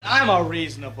I'm a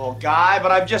reasonable guy,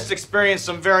 but I've just experienced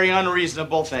some very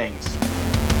unreasonable things.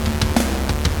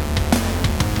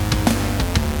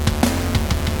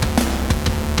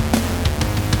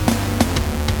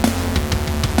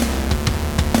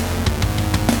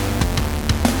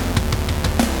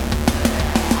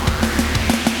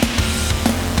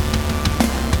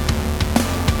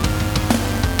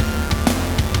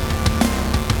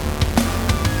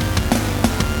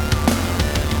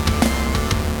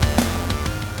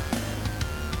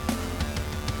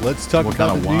 Let's talk What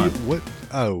about kind the of new. wine? What?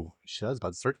 Oh, shit! I was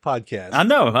about to start the podcast. I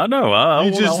know. I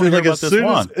You want just to hear like about this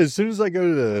wine. as soon as I go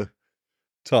to the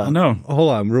talk. I know.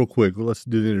 Hold on, real quick. Let's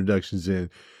do the introductions in.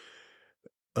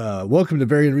 Welcome to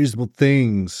Very Unreasonable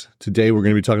Things. Today we're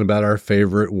going to be talking about our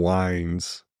favorite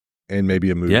wines and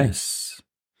maybe a movie. Yes.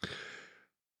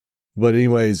 But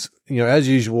anyways, as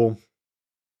usual,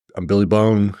 I'm Billy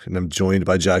Bone, and I'm joined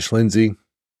by Josh Lindsay,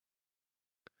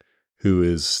 who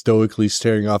is stoically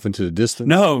staring off into the distance.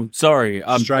 No, sorry.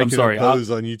 I'm sorry. A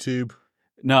pose on YouTube.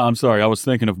 No, I'm sorry. I was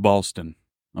thinking of Boston.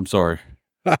 I'm sorry.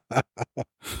 I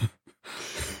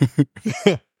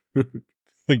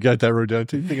got that wrote down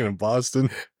too. Thinking of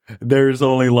Boston. There's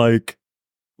only like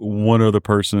one other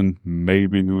person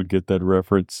maybe who would get that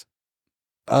reference.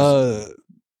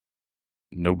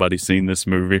 Nobody's seen this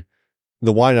movie.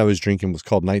 The wine I was drinking was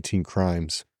called 19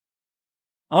 Crimes.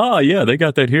 Oh, yeah, they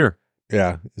got that here.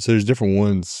 Yeah, so there's different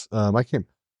ones. I'd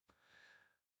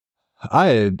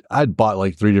bought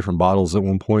like 3 different bottles at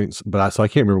one point, but I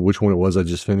can't remember which one it was I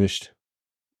just finished.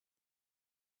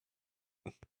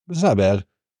 It's not bad.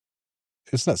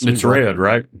 It's not sweet. It's red,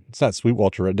 right? It's not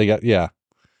Sweetwater Red. They got No.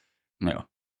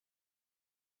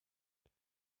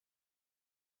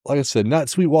 Like I said, not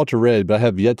Sweetwater Red, but I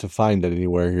have yet to find that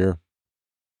anywhere here.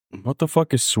 What the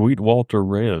fuck is Sweetwater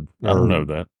Red? I don't know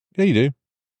that. Yeah, you do.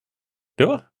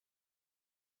 Do I?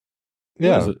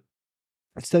 Yeah. What is it?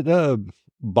 It's that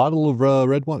bottle of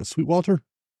red wine, Sweetwater.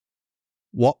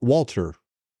 Walter.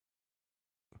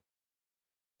 I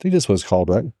think that's what it's called,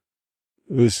 right?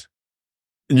 It was.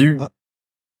 You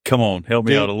come on, help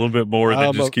me out a little bit more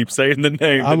than just keep saying the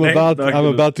name. I'm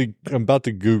about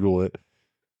to Google it.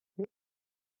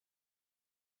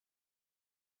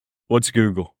 What's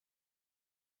Google?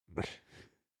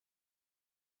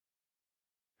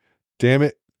 Damn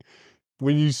it!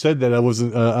 When you said that, I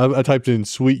wasn't. I typed in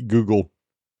 "sweet Google."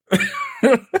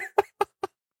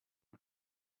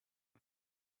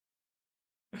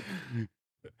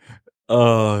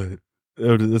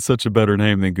 It's such a better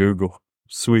name than Google.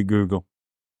 Sweet Google.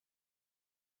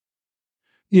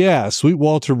 Yeah,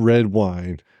 Sweetwater red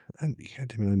wine. God damn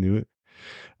it, I knew it.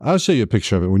 I'll show you a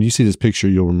picture of it. When you see this picture,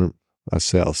 you'll remember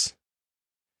ourselves.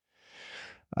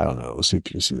 I don't know. Let's see if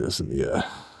you can see this in the.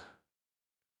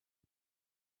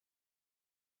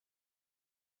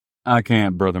 I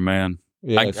can't, brother man.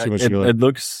 Yeah, it's too much to it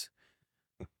looks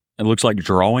like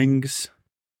drawings.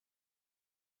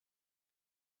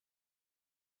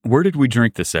 Where did we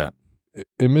drink this at?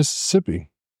 In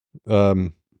Mississippi. All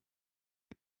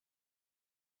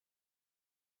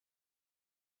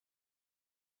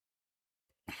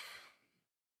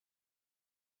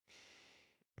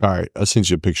right, I sent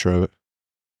you a picture of it.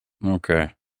 Okay.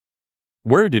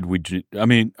 Where did we? I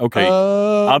mean, okay.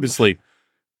 Obviously,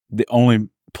 the only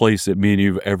place that me and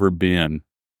you've ever been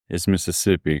is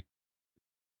Mississippi.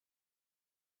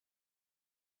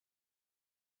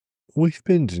 We've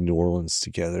been to New Orleans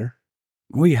together.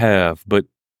 We have, but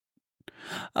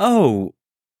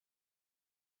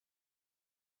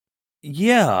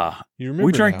yeah, you remember?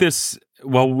 We drank this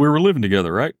while we were living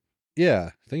together, right?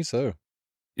 Yeah, I think so.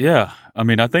 Yeah, I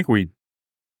mean, I think we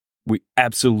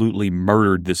absolutely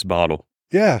murdered this bottle.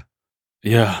 Yeah.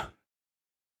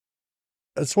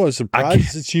 That's why I was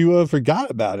surprised that you forgot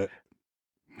about it.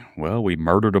 Well, we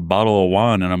murdered a bottle of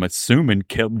wine, and I'm assuming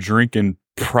kept drinking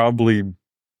probably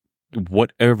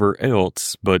whatever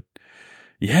else. But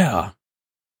yeah,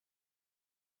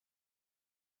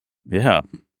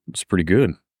 it's pretty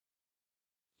good.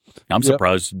 I'm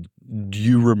surprised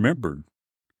you remembered.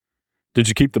 Did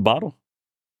you keep the bottle?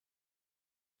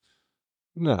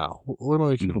 No. What am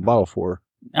I keeping a bottle for?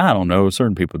 I don't know.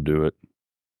 Certain people do it.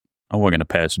 I wasn't going to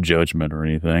pass judgment or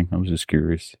anything. I was just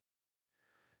curious.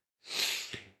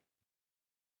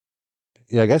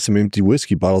 Yeah, I got some empty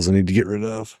whiskey bottles I need to get rid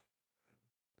of.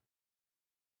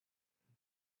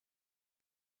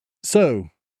 So,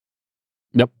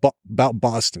 about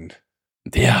Boston.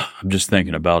 Yeah, I'm just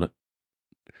thinking about it.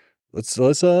 Let's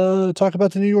talk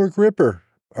about the New York Ripper,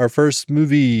 our first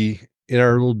movie in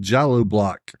our little Giallo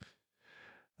block.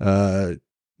 New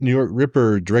York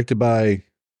Ripper, directed by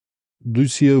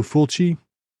Lucio Fulci.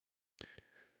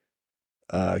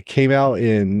 Came out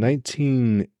in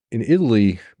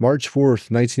Italy, March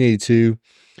 4th, 1982.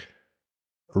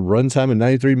 A runtime of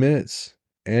 93 minutes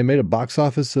and made a box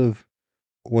office of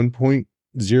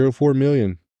 1.04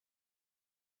 million.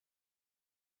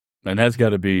 And that's got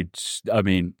to be, I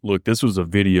mean, look, this was a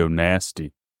video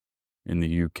nasty in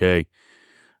the UK.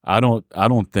 I don't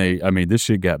think, I mean, this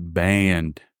shit got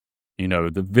banned. You know,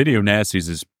 the video nasties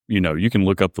is, you know, you can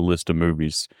look up the list of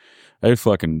movies. They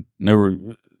fucking never,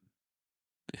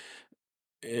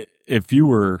 if you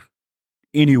were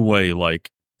anyway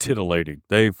like titillating,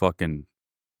 they fucking,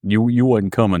 you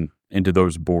wasn't coming into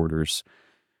those borders.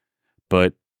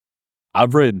 But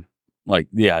I've read, like,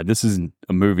 yeah, this is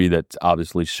a movie that's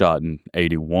obviously shot in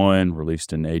 81,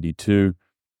 released in 82.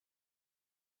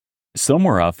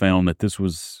 Somewhere I found that this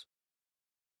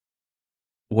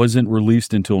wasn't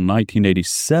released until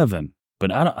 1987, but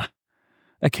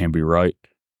that can't be right.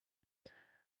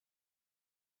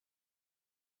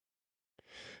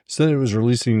 Said it was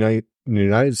released in the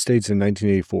United States in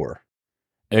 1984.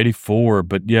 84,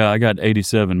 but yeah, I got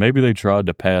 87. Maybe they tried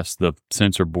to pass the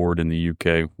censor board in the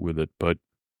UK with it,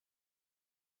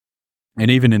 and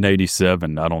even in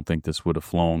 87, I don't think this would have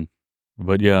flown.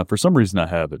 But yeah, for some reason I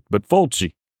have it. But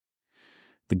Fulci,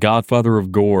 the godfather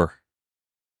of gore,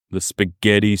 the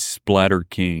spaghetti splatter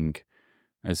king,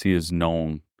 as he is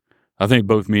known. I think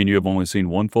both me and you have only seen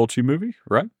one Fulci movie,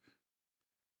 right?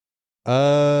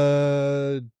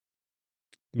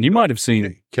 You might have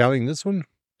seen... Counting this one?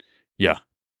 Yeah.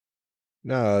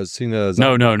 No, I've seen a...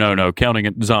 No. Counting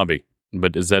it, Zombie.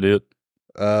 But is that it?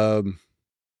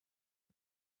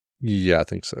 Yeah, I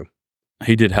think so.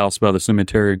 He did House by the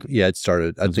Cemetery. Yeah, it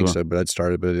started. I think so, but I'd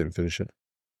started, but I didn't finish it.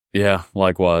 Yeah,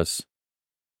 likewise.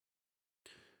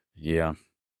 Yeah.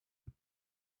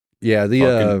 Yeah,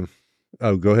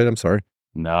 oh, go ahead. I'm sorry.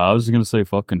 No, I was going to say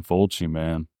fucking Fulci,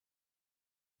 man.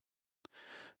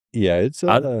 Yeah,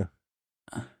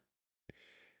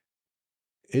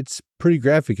 it's pretty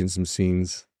graphic in some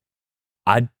scenes.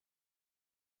 I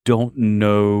don't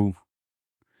know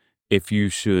if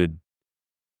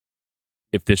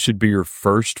this should be your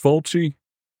first Fulci,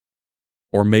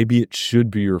 or maybe it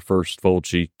should be your first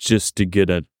Fulci just to get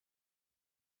an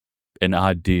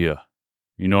idea.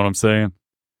 You know what I'm saying?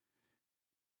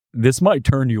 This might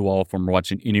turn you off from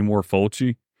watching any more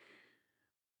Fulci,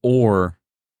 or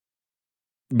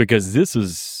because this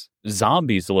is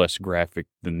Zombies less graphic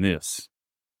than this.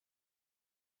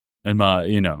 And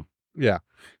yeah,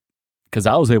 because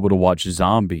I was able to watch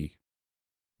Zombie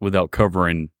without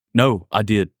covering. No, I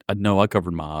did. I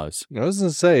covered my eyes. I was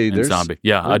gonna say there's Zombie.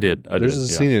 Yeah, I did. There's a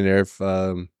scene in there. If,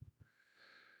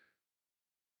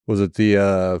 was it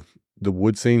the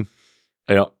wood scene?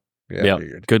 Yeah. Yeah.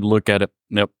 Good look at it.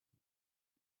 Yep.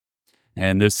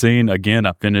 And this scene again,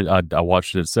 I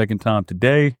watched it a second time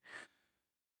today.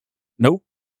 Nope.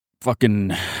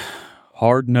 Fucking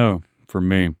hard no for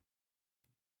me.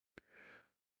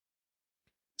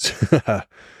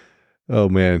 Oh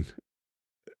man.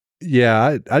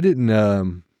 Yeah, I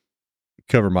didn't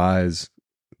cover my eyes,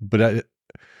 but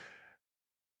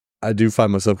I do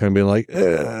find myself kind of being like,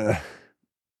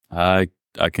 I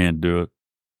can't do it.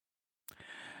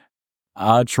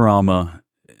 Eye trauma.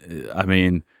 I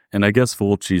mean, and I guess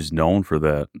Fulci's known for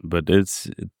that, but it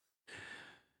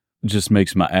just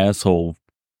makes my asshole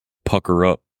pucker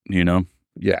up, you know?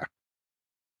 Yeah.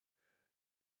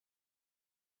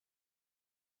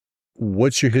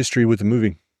 What's your history with the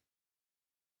movie?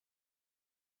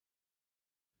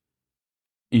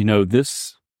 You know,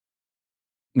 this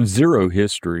zero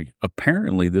history.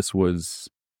 Apparently, this was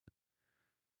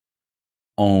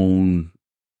on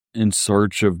In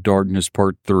Search of Darkness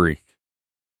Part 3.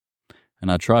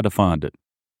 And I tried to find it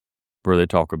where they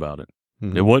talk about it.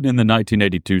 Mm-hmm. It wasn't in the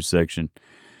 1982 section.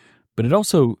 But it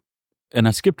also, and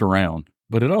I skipped around,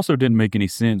 but it also didn't make any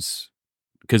sense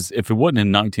because if it wasn't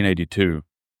in 1982,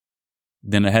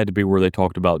 then it had to be where they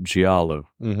talked about Giallo.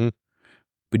 Mm-hmm.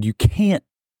 But you can't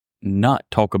not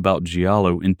talk about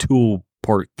Giallo until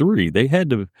Part 3. They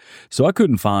had to, so I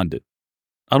couldn't find it.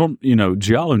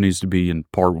 Giallo needs to be in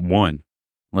Part 1.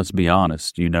 Let's be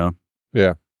honest,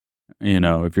 Yeah.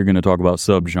 If you're going to talk about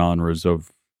subgenres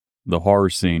of the horror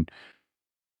scene.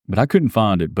 But I couldn't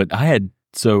find it. But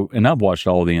and I've watched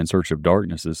all the In Search of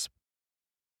Darknesses,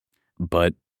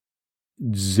 but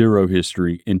zero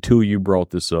history until you brought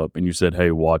this up and you said,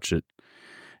 hey, watch it.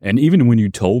 And even when you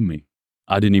told me,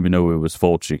 I didn't even know it was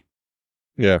Fulci.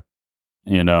 Yeah.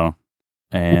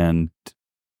 And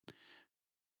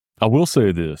I will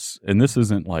say this, and this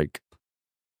isn't like,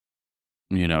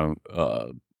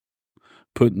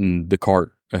 putting the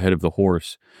cart ahead of the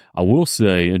horse. I will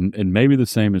say, and maybe the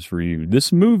same is for you,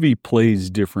 this movie plays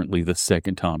differently the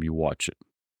second time you watch it.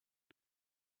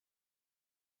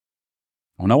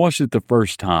 When I watched it the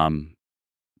first time,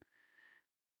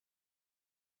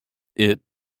 I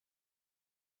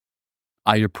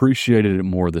appreciated it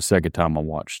more the second time I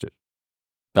watched it.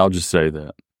 I'll just say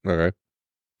that. Okay.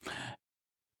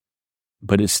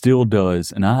 But it still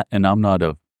does, and I'm not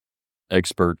a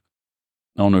expert.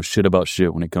 I don't know shit about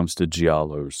shit when it comes to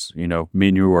giallos. You know, me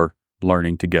and you are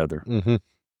learning together,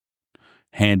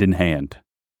 hand in hand.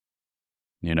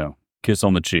 You know, kiss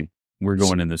on the cheek. We're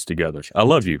going in this together. I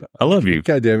love you. I love you.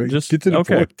 God damn it! Just get to the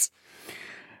point.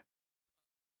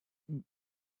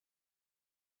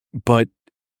 But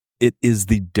it is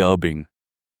the dubbing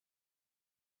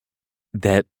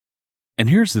that, and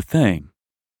here's the thing.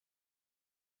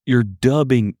 You're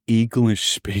dubbing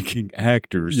English-speaking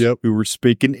actors who were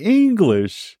speaking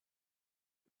English.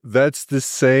 That's the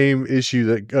same issue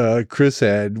that Chris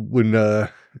had when,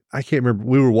 I can't remember,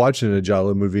 we were watching a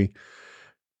giallo movie.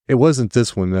 It wasn't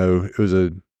this one, though.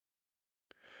 It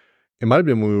might have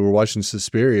been when we were watching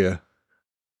Suspiria.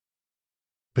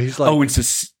 But he's like,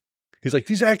 he's like,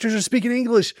 these actors are speaking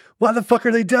English. Why the fuck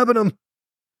are they dubbing them?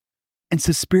 And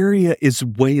Suspiria is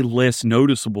way less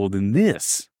noticeable than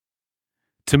this.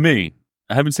 To me,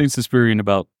 I haven't seen Suspiria in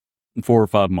about 4 or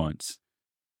 5 months.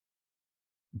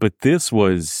 But this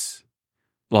was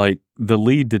like the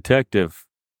lead detective,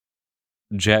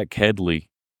 Jack Headley.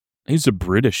 He's a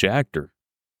British actor.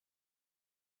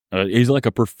 He's like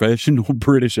a professional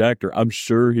British actor. I'm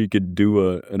sure he could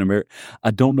do an American. I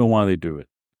don't know why they do it.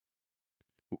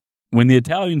 When the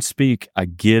Italians speak, I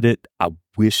get it. I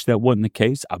wish that wasn't the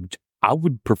case. I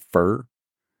would prefer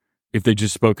if they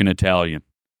just spoke in Italian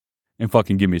and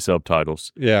fucking give me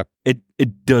subtitles. Yeah.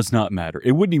 It does not matter.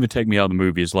 It wouldn't even take me out of the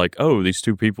movie. It's like, oh, these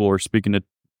two people are speaking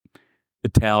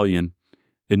Italian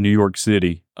in New York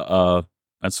City.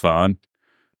 That's fine.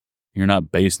 You're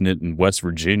not basing it in West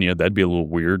Virginia. That'd be a little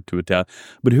weird to Italian.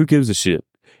 But who gives a shit?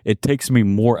 It takes me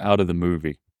more out of the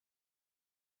movie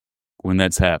when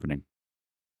that's happening.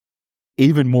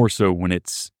 Even more so when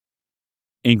it's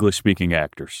English-speaking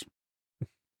actors.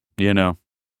 You know?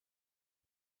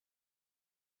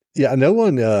 Yeah, I know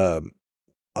on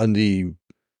the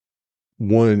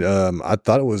one, I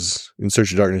thought it was In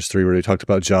Search of Darkness 3 where they talked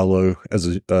about giallo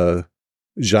as a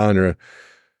genre.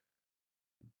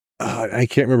 I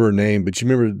can't remember her name, but you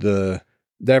remember the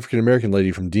African-American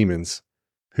lady from Demons,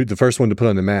 who the first one to put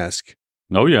on the mask.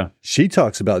 Oh, yeah. She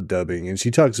talks about dubbing, and she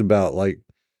talks about, like,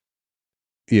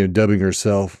 you know, dubbing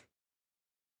herself,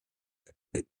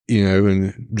 you know,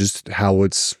 and just how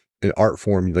it's an art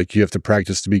form. Like, you have to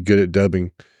practice to be good at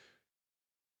dubbing.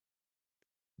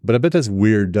 But I bet that's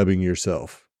weird, dubbing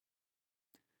yourself.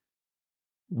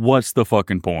 What's the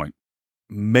fucking point?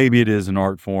 Maybe it is an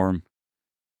art form.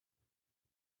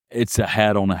 It's a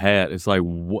hat on a hat. It's like,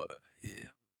 what?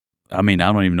 I mean,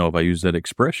 I don't even know if I use that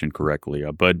expression correctly,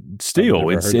 but still,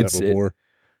 it's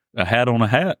a hat on a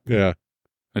hat. Yeah.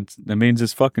 That means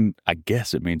it's fucking, I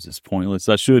guess it means it's pointless.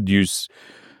 I should use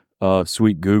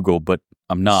sweet Google, but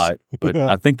I'm not. But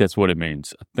I think that's what it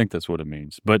means.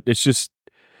 But it's just,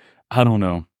 I don't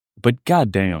know. But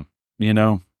goddamn, you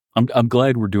know, I'm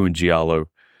glad we're doing giallo.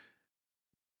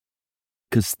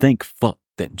 Because thank fuck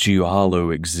that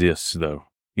giallo exists, though.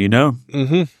 You know?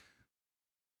 Mm-hmm.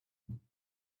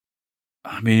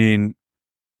 I mean,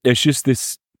 it's just a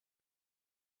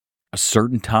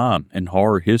certain time in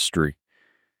horror history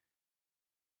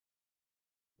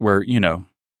where, you know,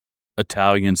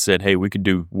 Italians said, hey, we could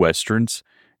do Westerns,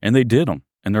 and they did them,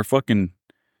 and they're fucking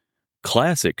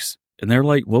classics. And they're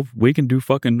like, well, we can do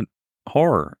fucking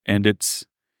horror. And it's,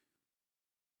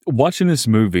 watching this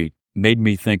movie made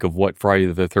me think of what Friday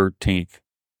the 13th,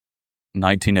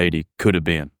 1980 could have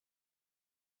been.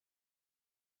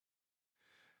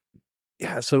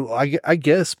 Yeah, so I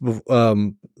guess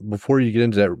before you get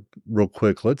into that real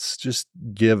quick, let's just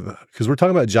give, because we're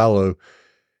talking about giallo,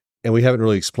 and we haven't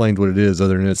really explained what it is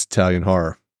other than it's Italian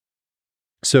horror.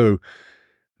 So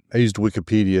I used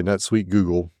Wikipedia, not sweet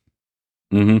Google.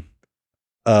 Mm-hmm.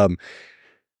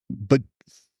 But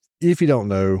if you don't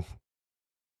know,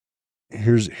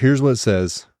 here's what it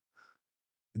says.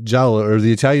 Giallo, or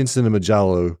the Italian cinema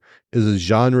giallo, is a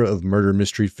genre of murder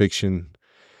mystery fiction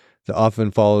that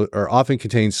often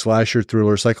contains slasher,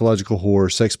 thriller, psychological horror,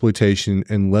 sexploitation,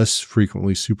 and less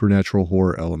frequently supernatural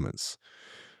horror elements.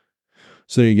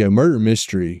 So you go, murder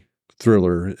mystery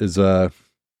thriller is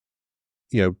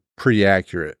pretty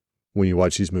accurate when you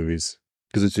watch these movies,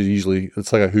 because it's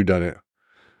like a whodunit.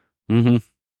 Mm-hmm.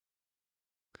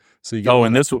 So you get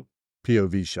and this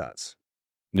POV shots.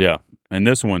 Yeah, and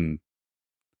this one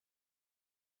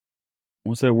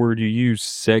what's that word you use?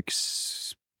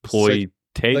 Sexploitation.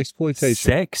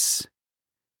 Exploitation.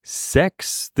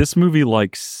 Sex. This movie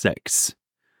likes sex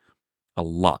a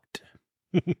lot.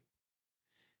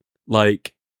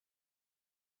 Like,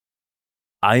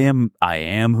 I am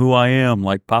who I am,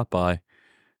 like Popeye.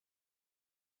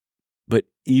 But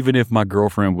even if my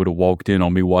girlfriend would have walked in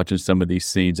on me watching some of these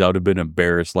scenes, I would have been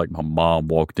embarrassed like my mom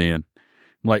walked in.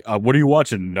 I'm like, what are you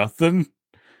watching? Nothing?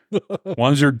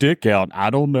 Why's your dick out? I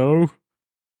don't know.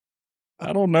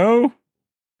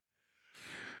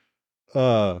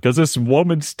 Because this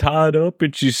woman's tied up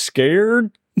and she's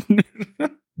scared.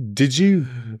 Didn't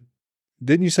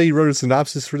you say you wrote a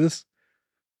synopsis for this?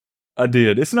 I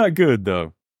did. It's not good,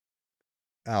 though.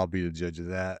 I'll be the judge of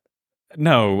that.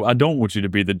 No, I don't want you to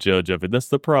be the judge of it. That's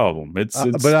the problem. It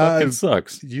fucking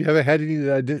sucks. You haven't had any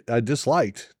that I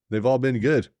disliked. They've all been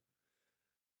good.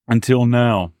 Until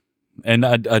now. And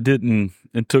I didn't,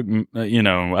 it took,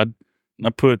 I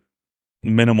put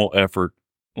minimal effort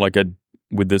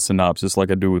with this synopsis like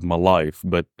I do with my life,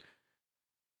 but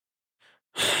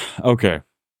okay.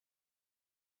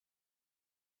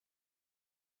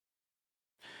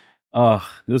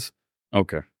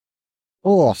 Okay.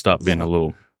 Oh, stop being a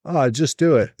little. Just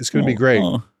do it. It's going to be great.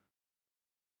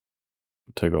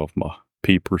 Take off my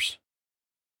peepers.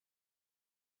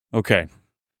 Okay.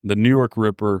 The New York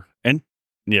Ripper. And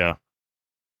yeah.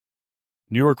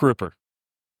 New York Ripper.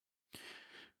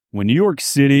 When New York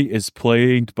City is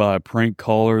plagued by a prank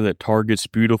caller that targets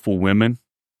beautiful women,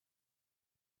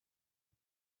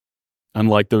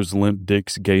 unlike those limp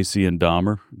dicks Gacy and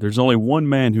Dahmer, there's only one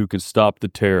man who can stop the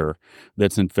terror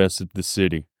that's infested the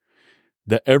city.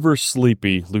 The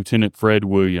ever-sleepy Lieutenant Fred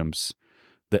Williams,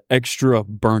 the extra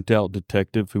burnt-out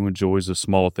detective who enjoys the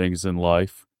small things in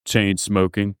life, chain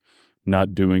smoking,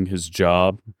 not doing his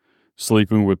job,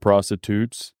 sleeping with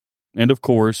prostitutes, and of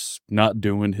course, not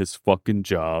doing his fucking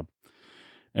job.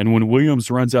 And when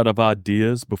Williams runs out of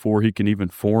ideas before he can even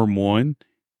form one,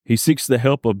 he seeks the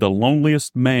help of the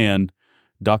loneliest man,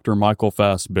 Dr. Michael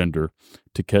Fassbender,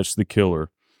 to catch the killer,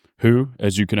 who,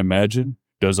 as you can imagine,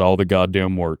 does all the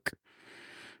goddamn work.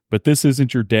 But this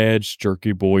isn't your dad's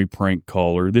jerky boy prank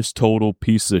caller. This total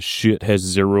piece of shit has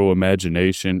zero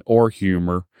imagination or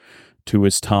humor to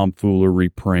his tomfoolery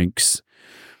pranks.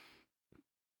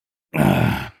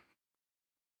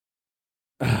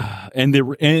 And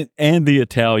the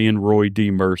Italian Roy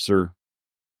D. Mercer.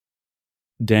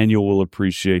 Daniel will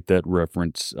appreciate that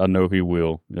reference. I know he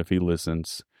will if he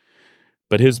listens.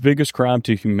 But his biggest crime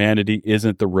to humanity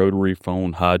isn't the rotary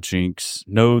phone hijinks.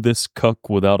 No, this cuck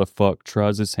without a fuck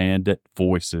tries his hand at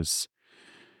voices.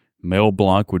 Mel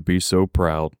Blanc would be so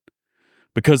proud.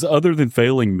 Because other than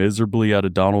failing miserably at a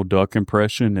Donald Duck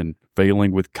impression and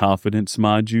failing with confidence,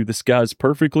 mind you, this guy's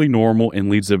perfectly normal and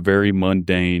leads a very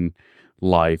mundane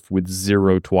life with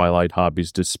zero Twilight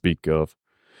hobbies to speak of.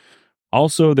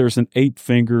 Also, there's an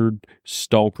 8-fingered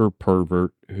stalker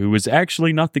pervert who is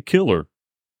actually not the killer.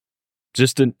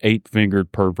 Just an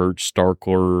 8-fingered pervert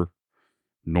stalker,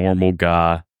 normal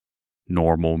guy,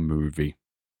 normal movie.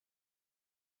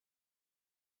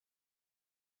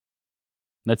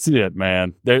 That's it,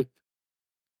 man.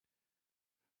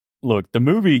 Look, the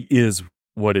movie is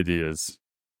what it is.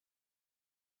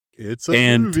 It's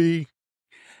a movie.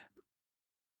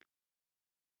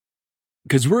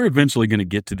 Because we're eventually going to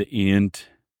get to the end.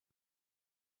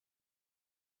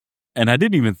 And I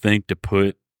didn't even think to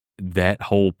put that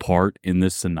whole part in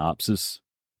this synopsis.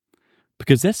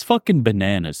 Because that's fucking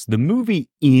bananas. The movie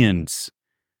ends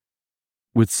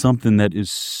with something that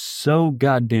is so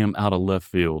goddamn out of left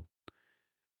field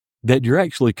that you're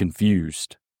actually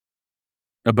confused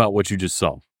about what you just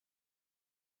saw.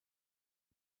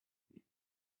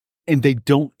 And they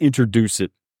don't introduce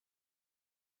it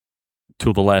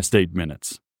till the last 8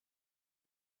 minutes.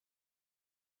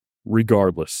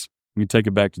 Regardless. We can take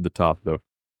it back to the top, though.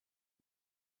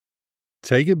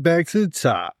 Take it back to the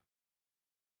top.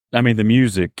 I mean, the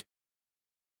music.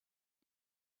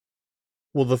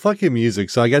 Well, the fucking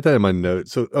music. So I got that in my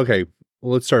notes. So, okay,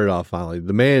 well, let's start it off finally.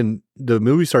 The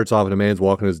movie starts off and a man's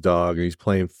walking his dog and he's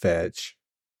playing fetch.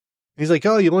 He's like,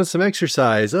 oh, you want some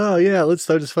exercise? Oh, yeah, let's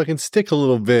throw this fucking stick a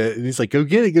little bit. And he's like, go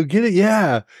get it,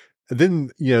 yeah. And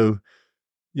then,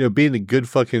 being the good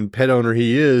fucking pet owner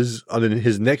he is, on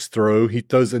his next throw, he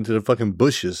throws it into the fucking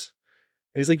bushes.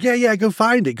 And he's like, yeah, go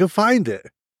find it.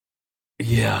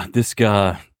 Yeah, this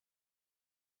guy.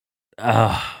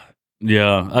 Yeah,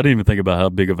 I didn't even think about how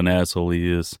big of an asshole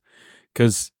he is.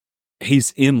 Because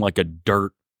he's in like a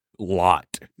dirt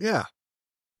lot. Yeah.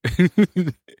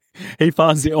 He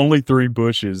finds the only 3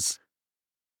 bushes.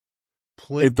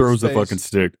 He throws the fucking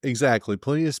stick. Exactly.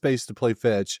 Plenty of space to play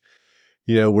fetch.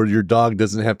 where your dog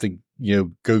doesn't have to,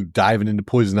 go diving into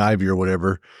poison ivy or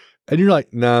whatever. And you're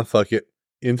like, nah, fuck it.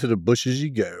 Into the bushes you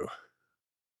go.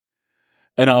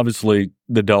 And obviously,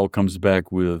 the dog comes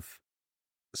back with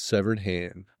Severed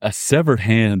hand. a severed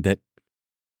hand that,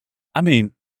 I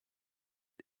mean,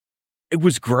 it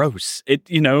was gross. It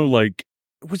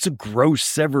was a gross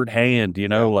severed hand,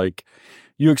 like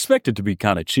you expect it to be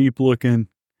kind of cheap looking.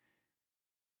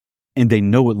 And they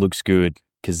know it looks good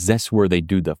because that's where they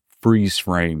do the freeze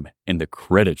frame and the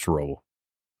credits roll.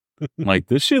 Like,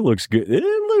 this shit looks good. It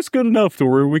looks good enough to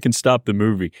where we can stop the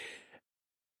movie.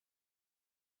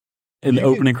 And the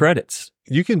opening credits.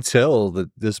 You can tell that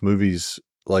this movie's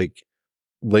like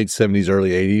late 70s,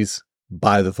 early 80s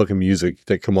by the fucking music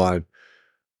that come on.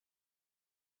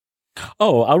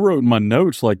 Oh, I wrote in my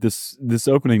notes like this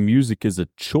opening music is a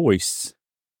choice.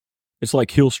 It's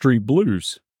like Hill Street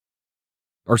Blues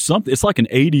or something. It's like an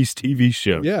 80s TV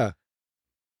show. Yeah.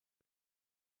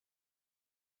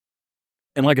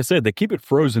 And like I said, they keep it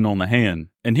frozen on the hand.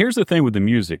 And here's the thing with the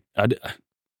music.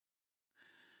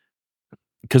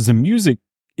 Because the music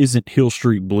isn't Hill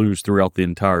Street Blues throughout the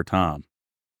entire time.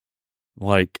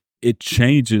 Like, it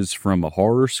changes from a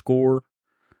horror score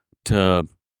to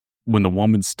when the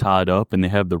woman's tied up and they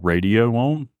have the radio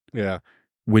on. Yeah.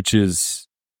 Which is,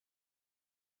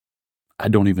 I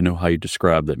don't even know how you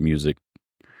describe that music.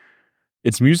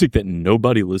 It's music that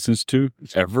nobody listens to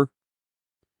ever.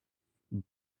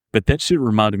 But that shit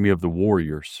reminded me of The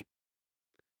Warriors.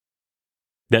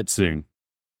 That scene.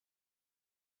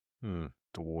 The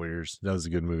Warriors. That was a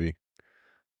good movie.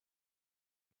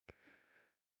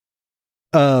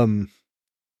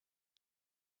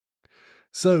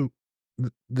 So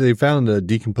they found a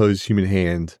decomposed human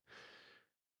hand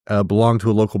belonged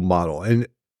to a local model, and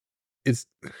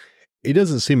it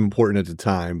doesn't seem important at the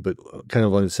time, but kind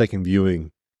of on the second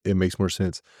viewing, it makes more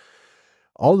sense.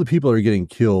 All the people that are getting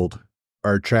killed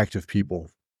are attractive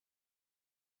people.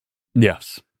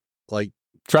 Yes. Like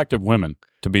attractive women,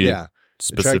 to be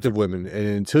specific. Attractive women. And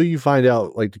until you find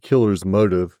out like the killer's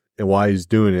motive and why he's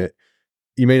doing it,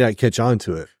 you may not catch on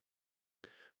to it.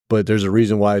 But there's a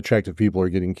reason why attractive people are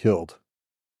getting killed,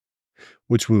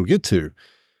 which we'll get to.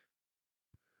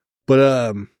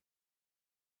 But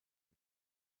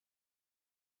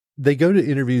they go to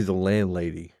interview the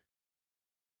landlady.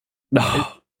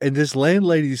 And this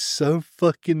landlady's so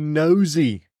fucking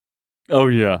nosy. Oh,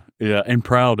 yeah. Yeah. And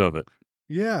proud of it.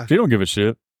 Yeah. She don't give a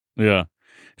shit. Yeah.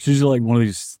 She's like one of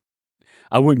these,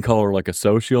 I wouldn't call her like a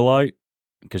socialite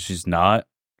because she's not,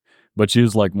 but she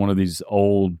was like one of these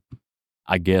old,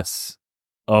 I guess,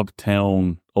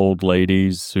 uptown old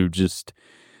ladies who just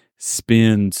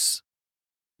spends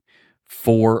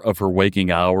 4 of her waking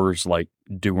hours like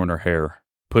doing her hair,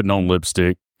 putting on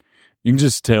lipstick. You can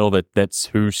just tell that that's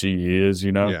who she is,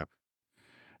 Yeah.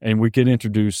 And we get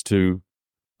introduced to,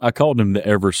 I called him the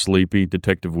ever sleepy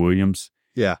Detective Williams.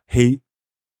 Yeah.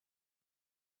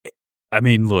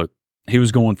 Look, he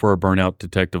was going for a burnout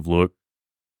detective look,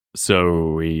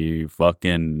 so he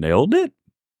fucking nailed it.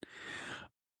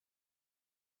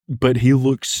 But he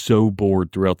looks so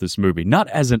bored throughout this movie. Not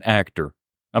as an actor.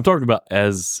 I'm talking about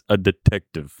as a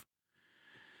detective.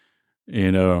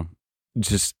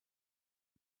 Just...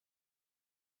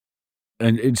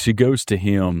 And she goes to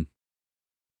him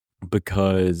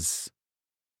because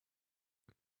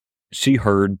she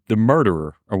heard the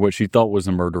murderer, or what she thought was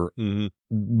a murderer,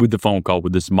 with the phone call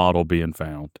with this model being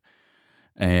found.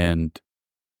 And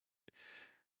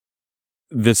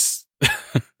this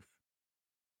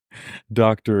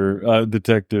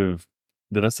detective,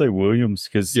 did I say Williams?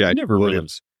 Because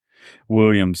Williams.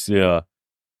 Williams, yeah.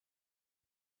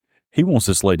 He wants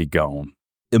this lady gone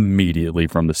immediately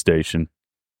from the station.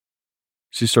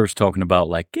 She starts talking about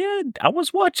like, yeah, I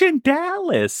was watching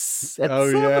Dallas at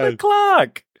 7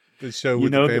 o'clock. The show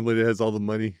with the family that has all the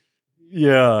money.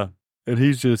 Yeah. And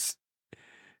he's just,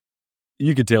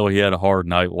 you could tell he had a hard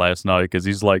night last night because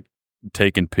he's like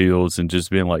taking pills and just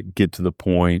being like, get to the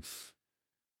point.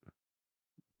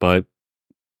 But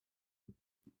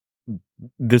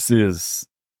the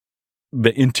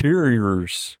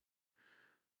interiors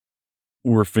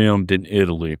were filmed in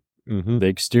Italy. Mm-hmm. The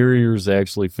exteriors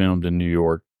actually filmed in New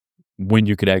York when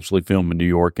you could actually film in New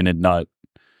York and it not,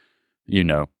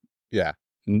 Yeah.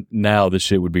 Now this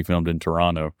shit would be filmed in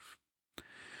Toronto.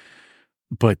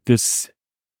 But this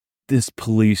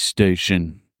police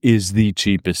station is the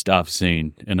cheapest I've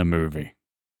seen in a movie.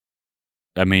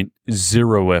 I mean,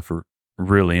 zero effort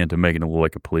really into making it look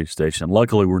like a police station.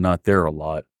 Luckily, we're not there a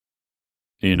lot,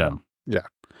 Yeah.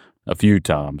 a few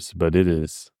times, but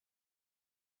it's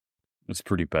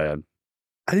pretty bad.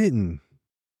 I didn't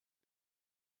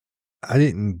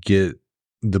get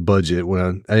the budget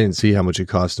when I didn't see how much it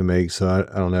cost to make, so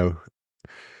I don't know.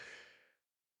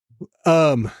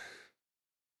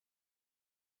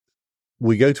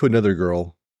 We go to another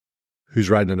girl who's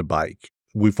riding on a bike.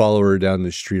 We follow her down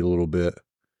the street a little bit.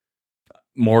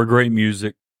 More great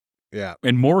music. Yeah.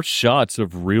 And more shots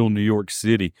of real New York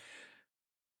City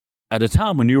at a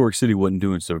time when New York City wasn't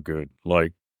doing so good.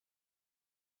 Like,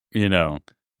 you know,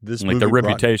 This like the movie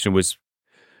reputation was.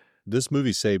 This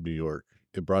movie saved New York.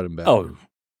 It brought him back. Oh,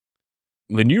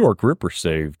 the New York Ripper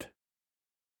saved.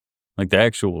 Like the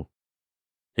actual,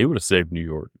 he would have saved New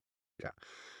York. Yeah.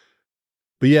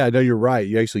 But yeah, no, you're right.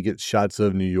 You actually get shots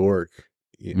of New York.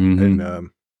 Mhm.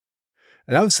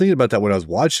 And I was thinking about that when I was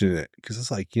watching it, because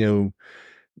it's like,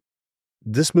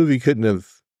 this movie couldn't have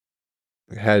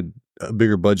had a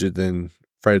bigger budget than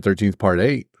Friday the 13th Part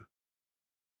 8.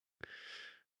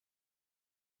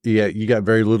 Yeah, you got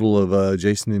very little of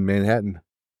Jason in Manhattan.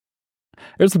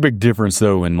 There's a big difference,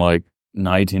 though, in like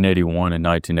 1981 and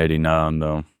 1989,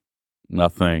 though. I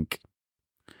think.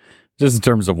 Just in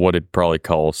terms of what it probably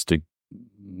cost to,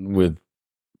 with,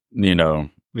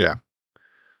 Yeah.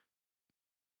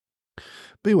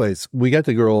 But anyways, we got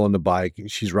the girl on the bike.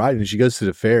 She's riding, and she goes to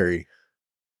the ferry.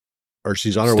 Or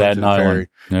she's on her way to Staten the Island.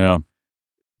 ferry. Yeah.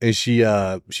 And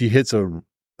she hits oh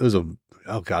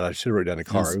God, I should have wrote down a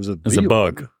car. It was a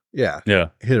bug. Yeah. Yeah.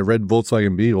 Hit a red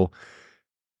Volkswagen Beetle.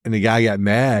 And the guy got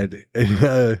mad.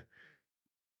 And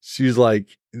she's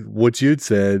like, what you'd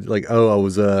said, like, oh, I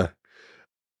was I'm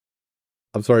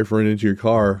sorry for running into your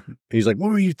car. And he's like, what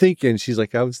were you thinking? She's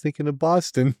like, I was thinking of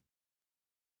Boston.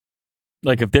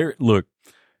 Like, look,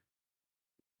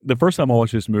 the first time I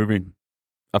watched this movie,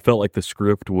 I felt like the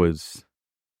script was,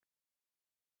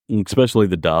 especially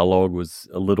the dialogue, was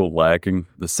a little lacking.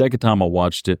 The second time I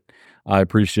watched it, I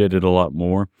appreciated it a lot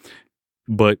more.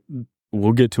 But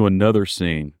we'll get to another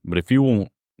scene. But if you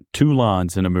want 2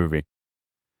 lines in a movie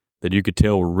that you could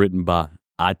tell were written by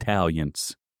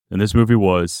Italians, and this movie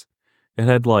was, it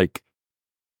had like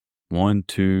 1,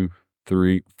 2,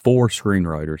 3, 4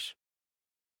 screenwriters.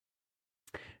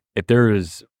 If there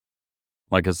is,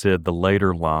 like I said, the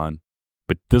later line,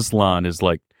 but this line is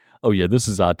like, oh yeah, this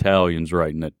is Italians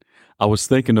writing it. I was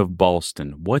thinking of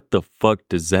Boston. What the fuck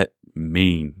does that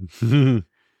mean? I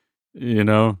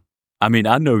mean,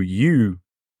 I know you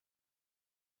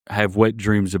have wet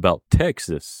dreams about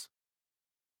Texas,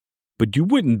 but you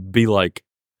wouldn't be like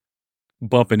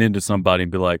bumping into somebody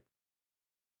and be like,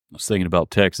 I was thinking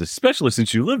about Texas, especially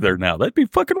since you live there now. That'd be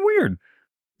fucking weird.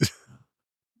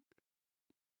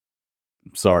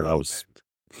 Sorry,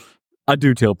 I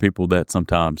do tell people that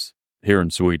sometimes here in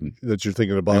Sweden. That you're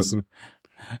thinking of Boston?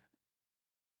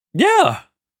 Yeah.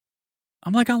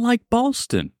 I'm like, I like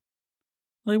Boston.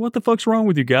 Like, what the fuck's wrong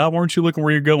with you, guy? Why aren't you looking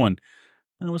where you're going?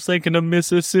 I was thinking of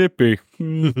Mississippi.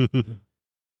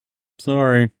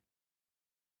 Sorry.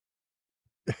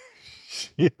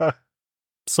 Yeah.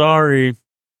 Sorry.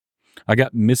 I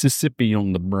got Mississippi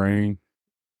on the brain.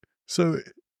 So,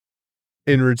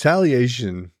 in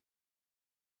retaliation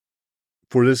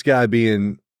for this guy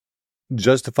being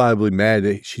justifiably mad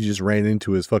that she just ran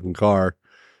into his fucking car.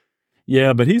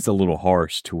 Yeah, but he's a little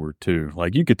harsh to her, too.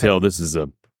 Like, you could tell this is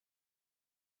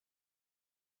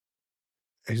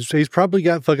He's probably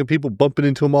got fucking people bumping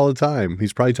into him all the time.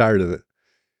 He's probably tired of it.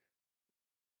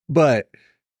 But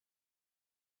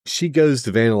she goes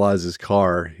to vandalize his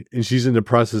car, and she's in the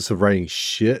process of writing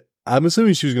shit. I'm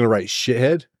assuming she was going to write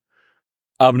shithead.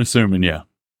 I'm assuming, yeah.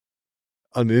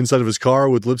 On the inside of his car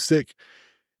with lipstick.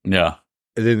 Yeah.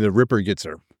 And then the Ripper gets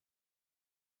her.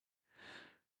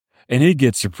 And he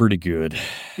gets her pretty good.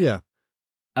 Yeah.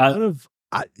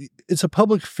 It's a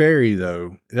public ferry,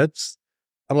 though.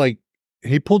 I'm like,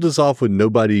 he pulled this off with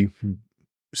nobody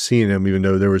seeing him, even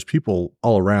though there was people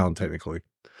all around, technically.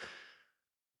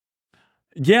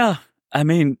 Yeah. I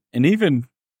mean, and even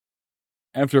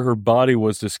after her body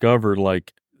was discovered,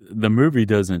 like, the movie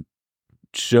doesn't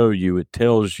show you, it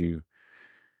tells you.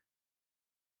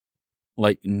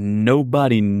 Like,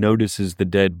 nobody notices the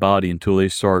dead body until they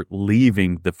start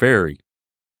leaving the ferry,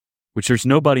 which there's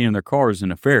nobody in their cars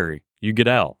in a ferry. You get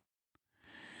out.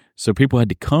 So people had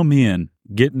to come in,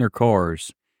 get in their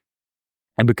cars,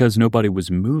 and because nobody was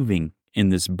moving in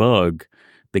this bug,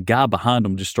 the guy behind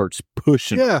them just starts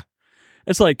pushing. Yeah.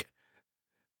 It's like,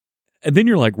 and then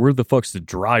you're like, where the fuck's the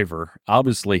driver?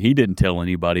 Obviously, he didn't tell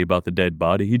anybody about the dead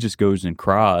body. He just goes and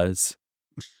cries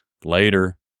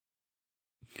later.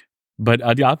 But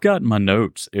I've got my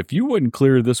notes. If you wouldn't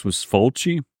clear this was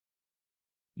Fulci,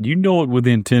 you know it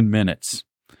within 10 minutes.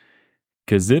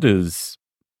 Because it is...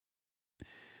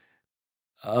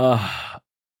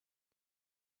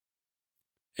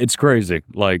 it's crazy.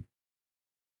 Like,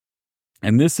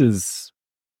 And this is,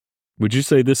 would you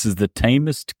say this is the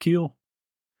tamest kill?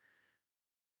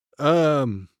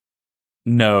 No,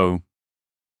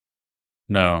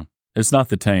 No, it's not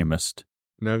the tamest.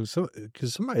 so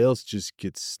because somebody else just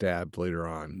gets stabbed later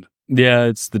on. Yeah,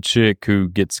 it's the chick who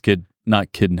gets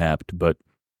not kidnapped, but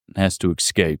has to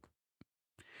escape.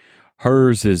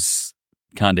 Hers is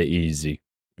kind of easy.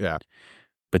 Yeah.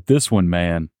 But this one,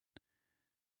 man,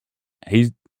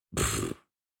 it's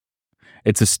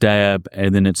a stab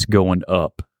and then it's going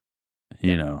up.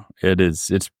 You know,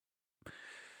 it's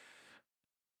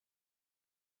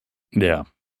yeah,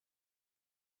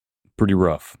 pretty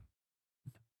rough.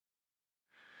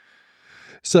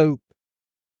 So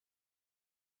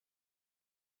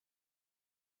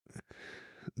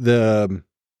the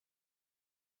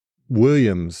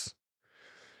Williams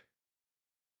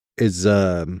is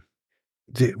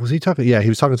was he talking? Yeah, he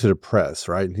was talking to the press,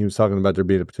 right? And he was talking about there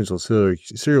being a potential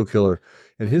serial killer,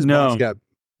 and his boss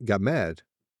got mad.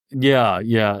 Yeah.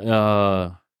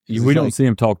 We don't see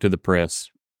him talk to the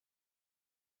press,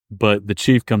 but the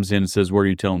chief comes in and says, "What are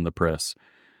you telling the press?"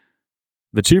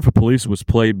 The chief of police was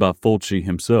played by Fulci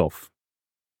himself.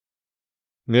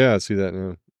 Yeah, I see that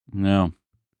now. No.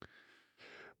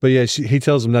 But yeah, he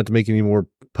tells him not to make any more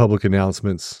public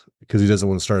announcements because he doesn't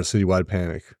want to start a citywide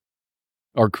panic.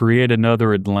 Or create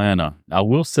another Atlanta. I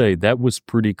will say that was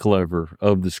pretty clever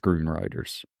of the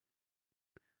screenwriters.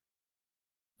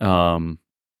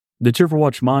 Did you ever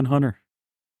watch Mindhunter?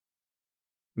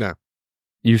 No.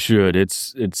 You should.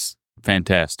 It's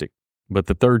fantastic. But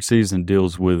the third season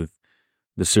deals with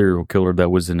the serial killer that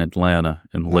was in Atlanta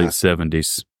in the late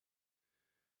 70s.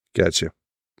 Gotcha.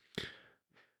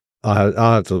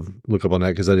 I'll have to look up on that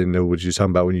because I didn't know what you were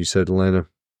talking about when you said Atlanta.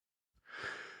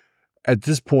 At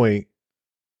this point,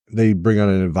 they bring on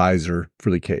an advisor for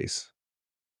the case.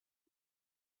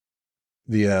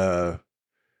 And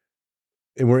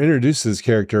we're introduced to this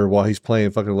character while he's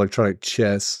playing fucking electronic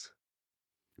chess.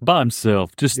 By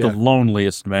himself, just the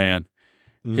loneliest man.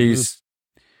 Mm-hmm.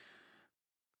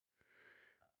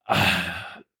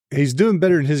 He's doing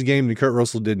better in his game than Kurt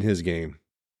Russell did in his game.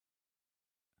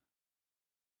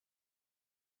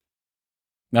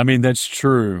 I mean, that's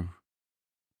true.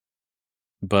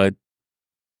 But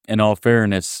in all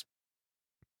fairness,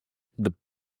 the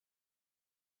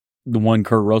one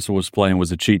Kurt Russell was playing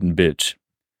was a cheating bitch.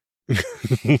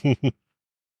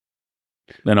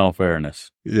 In all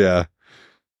fairness. Yeah.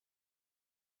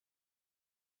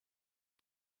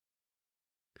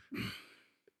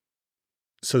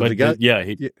 So but the guy,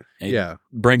 he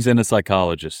brings in a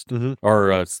psychologist,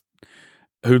 or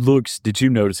who looks. Did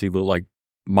you notice he looked like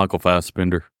Michael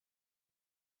Fassbender?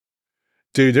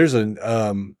 Dude, there's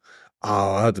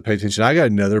I'll have to pay attention. I got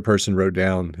another person wrote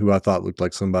down who I thought looked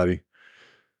like somebody.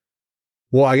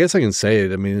 Well, I guess I can say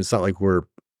it. I mean, it's not like we're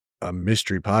a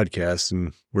mystery podcast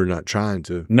and we're not trying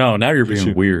to. No, now you're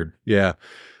being weird. Yeah.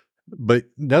 But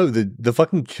no, the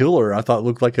fucking killer I thought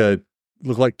looked like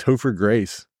Topher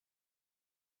Grace.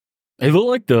 He looked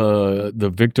like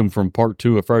the victim from part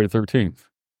 2 of Friday the 13th.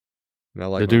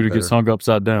 Like the dude who gets hung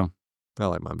upside down. I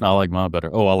like mine better. I like mine better.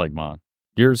 Oh, I like mine.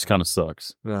 Yours kind of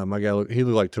sucks. No, my guy, he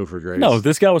looked like Topher Grace. No,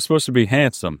 this guy was supposed to be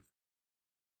handsome.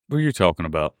 What are you talking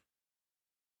about?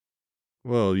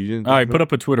 Well, you didn't. All right, put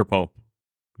up a Twitter poll.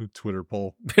 Twitter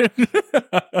poll.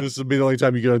 This will be the only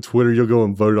time you get on Twitter. You'll go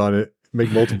and vote on it.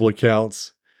 Make multiple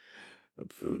accounts.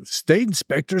 State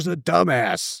inspector's a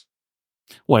dumbass.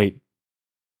 Wait.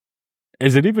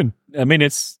 Is it even? I mean,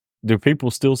 do people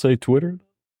still say Twitter?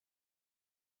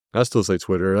 I still say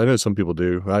Twitter. I know some people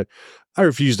do. I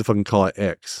refuse to fucking call it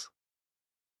X.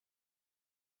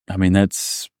 I mean, I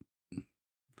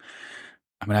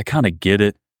kind of get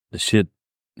it. The shit,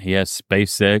 he has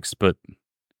SpaceX, but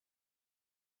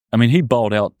I mean, he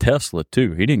bought out Tesla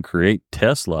too. He didn't create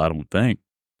Tesla, I don't think.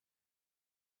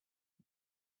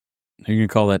 Are you going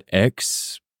to call that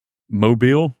X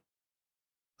Mobile?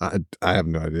 I have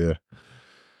no idea.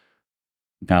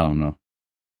 I don't know.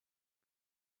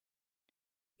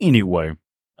 Anyway,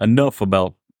 enough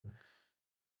about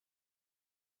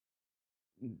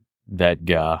that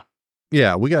guy.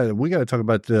 Yeah, we got to talk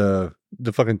about the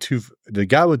fucking the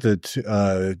guy with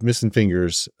the missing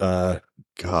fingers. God,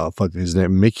 fuck his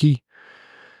name, Mickey.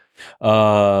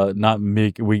 Not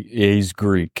Mickey. He's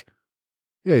Greek.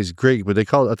 Yeah, he's Greek, but I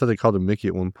thought they called him Mickey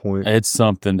at one point. It's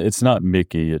something. It's not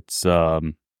Mickey. It's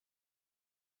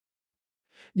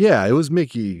Yeah, it was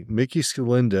Mickey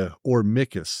Scalinda or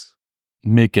Mickus.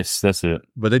 Mickus, that's it.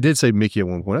 But they did say Mickey at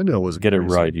one point. I know it was get it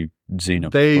right, you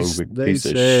xenophobic they piece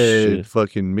said of shit.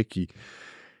 Fucking Mickey.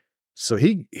 So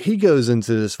he goes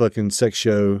into this fucking sex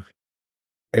show,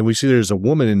 and we see there's a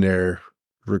woman in there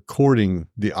recording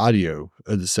the audio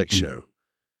of the sex show.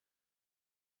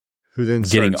 Who then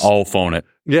Getting off on it.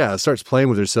 Yeah, starts playing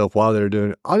with herself while they're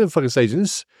doing it. On the fucking stage. And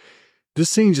this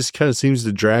scene just kind of seems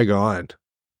to drag on.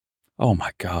 Oh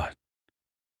my God.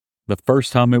 The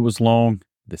first time it was long,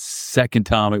 the second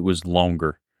time it was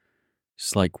longer.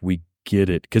 It's like, we get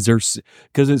it. Because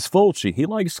it's Fulci. He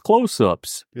likes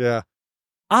close-ups. Yeah.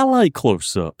 I like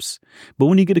close-ups. But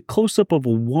when you get a close-up of a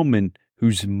woman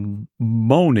who's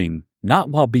moaning, not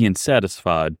while being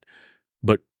satisfied,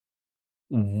 but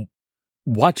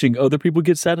watching other people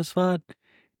get satisfied,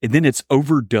 and then it's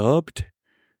overdubbed,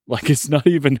 like it's not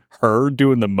even her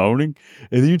doing the moaning,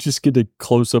 and then you just get a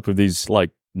close-up of these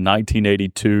like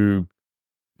 1982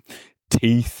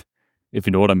 teeth, if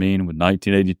you know what I mean, with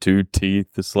 1982 teeth.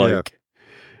 It's like,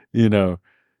 you know,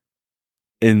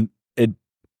 and it,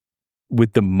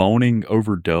 with the moaning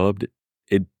overdubbed,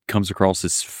 it comes across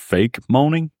as fake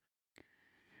moaning,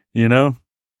 you know?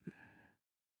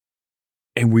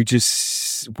 And we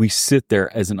sit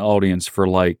there as an audience for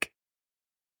like,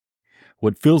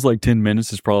 what feels like 10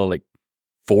 minutes is probably like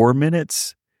 4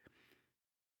 minutes.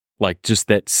 Like just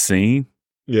that scene.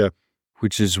 Yeah.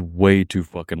 Which is way too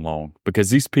fucking long because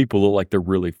these people look like they're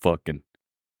really fucking.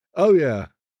 Oh, yeah.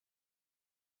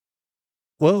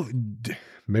 Well,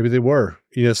 maybe they were.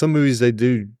 You know, some movies they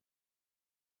do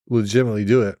legitimately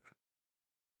do it.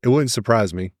 It wouldn't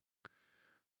surprise me.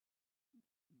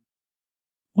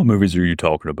 What movies are you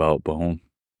talking about, Bone?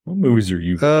 What movies are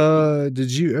you?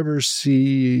 Did you ever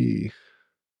see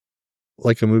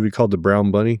like a movie called The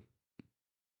Brown Bunny?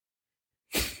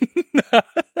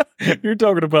 You're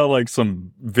talking about like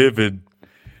some vivid.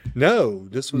 No,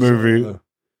 this was movie.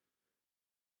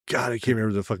 God, I can't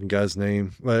remember the fucking guy's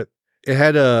name, but it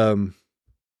had oh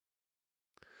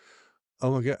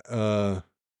my God,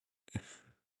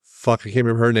 fuck, I can't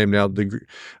remember her name now.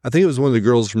 I think it was one of the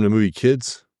girls from the movie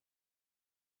Kids.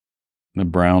 The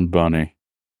Brown Bunny.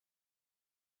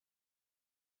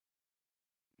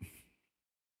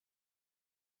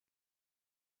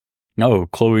 Oh,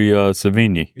 Chloe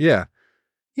Sevigny. Yeah.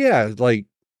 Yeah, like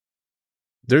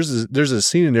there's a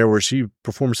scene in there where she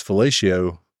performs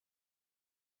fellatio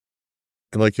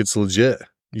and like it's legit.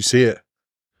 You see it.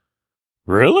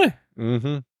 Really?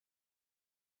 Mm-hmm.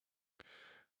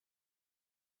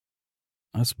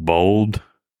 That's bold.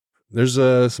 There's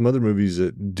some other movies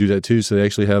that do that too, so they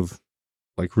actually have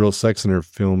like real sex in their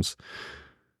films.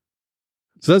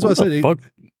 So that's what I said. Fuck?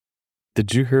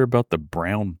 Did you hear about the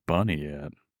Brown Bunny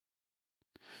yet?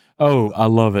 Oh, I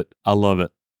love it. I love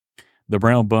it. The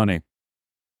Brown Bunny.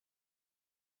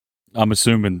 I'm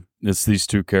assuming it's these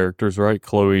two characters, right?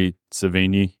 Chloe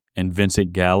Sevigny and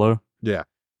Vincent Gallo. Yeah.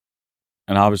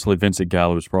 And obviously Vincent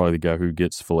Gallo is probably the guy who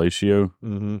gets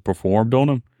fellatio performed on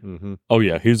him. Mm-hmm. Oh,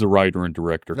 yeah. He's a writer and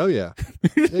director. Oh, yeah.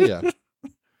 Yeah.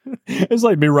 It's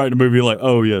like me writing a movie like,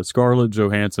 oh, yeah, Scarlett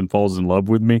Johansson falls in love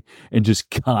with me and just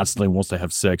constantly wants to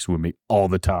have sex with me all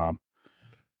the time.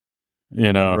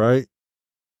 You know? Right?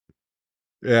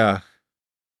 Yeah.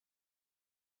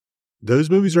 Those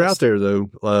movies are out there, though.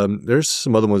 There's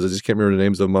some other ones I just can't remember the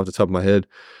names of them off the top of my head.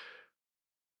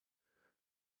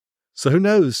 So who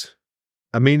knows?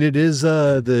 I mean, it is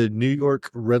the New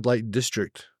York red light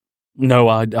district. No,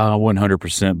 I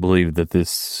 100% believe that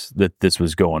this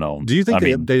was going on. Do you think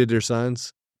they updated their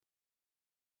signs?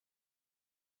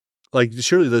 Like,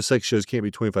 surely those sex shows can't be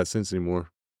 25 cents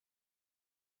anymore.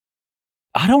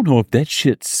 I don't know if that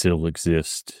shit still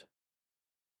exists.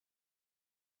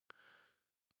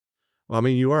 Well, I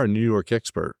mean, you are a New York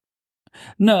expert.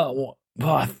 No,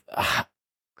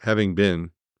 Having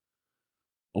been.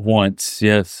 Once,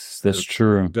 yes, that's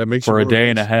true. That makes for a day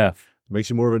and a half. Makes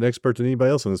you more of an expert than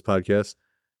anybody else on this podcast.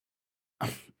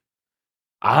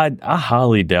 I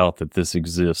highly doubt that this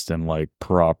exists in like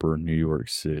proper New York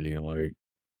City. Like,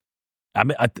 I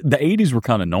mean, the 80s were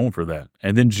kind of known for that,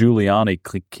 and then Giuliani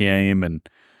came, and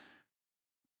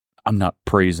I'm not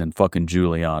praising fucking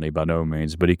Giuliani by no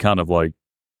means, but he kind of like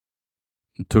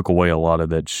took away a lot of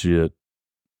that shit.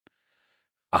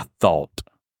 I thought.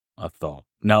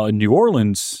 Now in New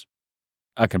Orleans,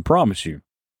 I can promise you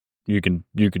could,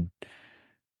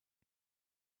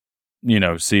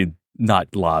 see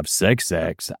not live sex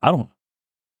acts. I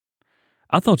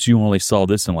thought you only saw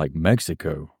this in like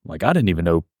Mexico. Like I didn't even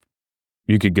know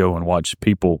you could go and watch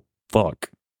people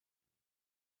fuck.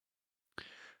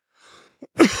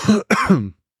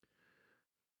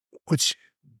 Which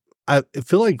I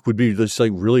feel like would be just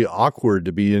like really awkward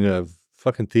to be in a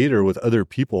fucking theater with other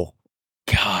people.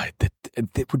 God,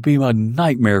 that would be a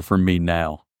nightmare for me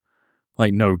now.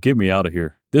 Like, no, get me out of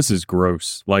here. This is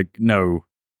gross. Like, no.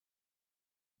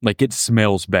 Like, it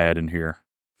smells bad in here.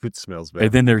 It smells bad.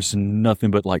 And then there's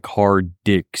nothing but like hard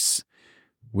dicks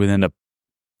within a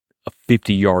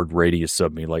 50-yard radius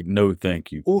of me. Like, no,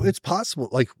 thank you. Well, it's possible.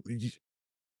 Like, you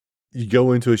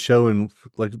go into a show and,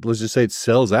 like, let's just say it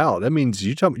sells out. That means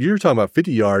you're talking about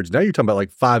 50 yards. Now you're talking about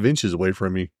like 5 inches away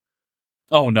from me.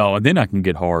 Oh, no. And then I can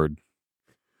get hard.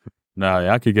 No,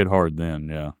 I could get hard then,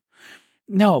 yeah.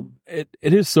 No, it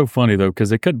is so funny, though, because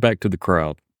they cut back to the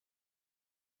crowd.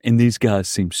 And these guys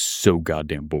seem so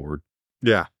goddamn bored.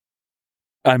 Yeah.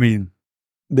 I mean,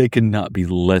 they could not be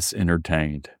less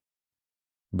entertained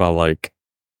by, like,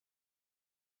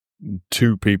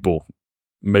 2 people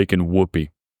making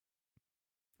whoopee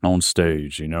on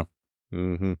stage, you know?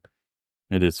 Mm-hmm.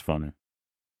 It is funny.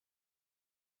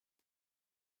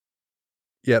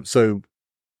 Yep. So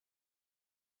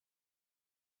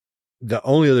the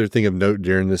only other thing of note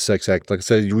during this sex act, like I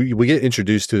said, we get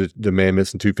introduced to the man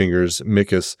missing 2 fingers,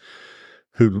 Mikus,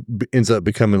 who ends up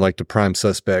becoming like the prime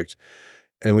suspect.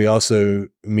 And we also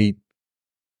meet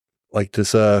like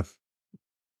this,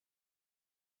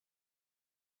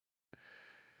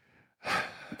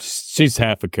 She's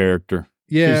half a character.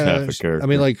 yeah, She's half a character. I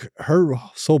mean, like, her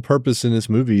sole purpose in this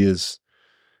movie is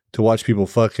to watch people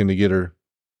fuck and to get her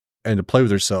and to play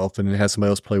with herself and then have somebody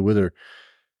else play with her.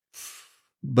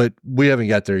 But we haven't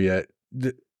got there yet.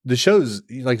 The show's,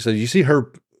 like I said, you see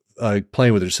her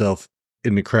playing with herself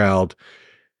in the crowd.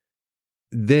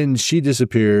 Then she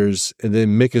disappears, and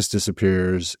then Mikus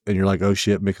disappears, and you're like, oh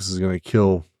shit, Mikus is going to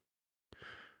kill.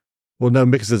 Well, no,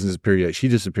 Mikus doesn't disappear yet. She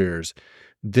disappears.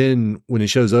 Then when the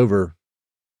show's over,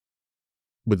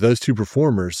 with those 2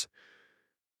 performers,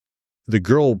 the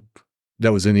girl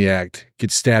that was in the act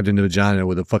gets stabbed in the vagina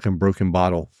with a fucking broken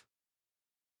bottle.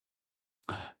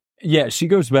 Yeah, she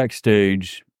goes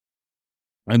backstage,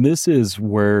 and this is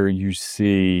where you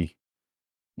see,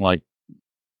 like,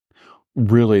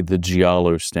 really the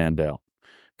Giallo stand out.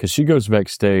 Because she goes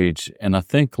backstage, and I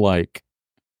think, like,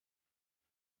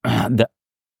 the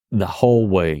whole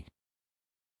way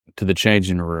to the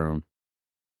changing room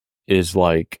is,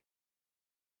 like,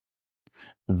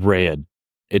 red.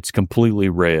 It's completely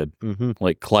red,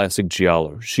 like classic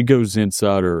Giallo. She goes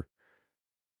inside her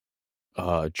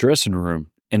dressing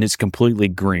room, and it's completely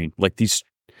green. Like these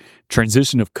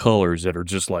transition of colors that are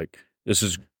just like, this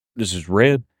is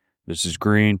red, this is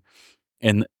green,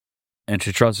 and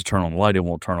she tries to turn on the light, it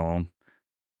won't turn on.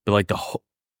 But like the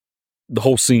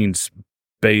whole scene's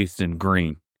bathed in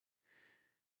green,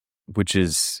 which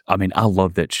is, I mean, I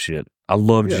love that shit. I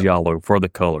love Giallo for the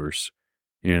colors,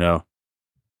 you know.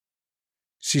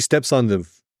 She steps on the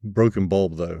broken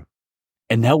bulb, though.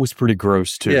 And that was pretty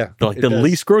gross, too. Yeah. Like, the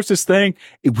least grossest thing,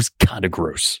 it was kind of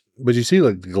gross. But you see,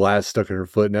 like, the glass stuck in her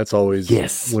foot, and that's always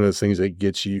one of those things that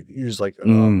gets you. You're just like, oh,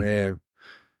 man.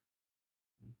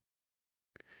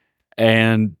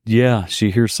 And, yeah, she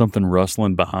hears something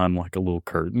rustling behind, like, a little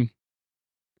curtain.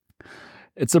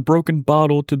 It's a broken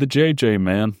bottle to the JJ,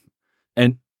 man.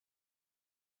 And,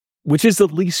 which is the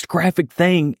least graphic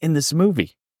thing in this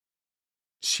movie.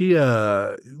 She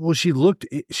pulled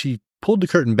the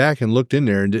curtain back and looked in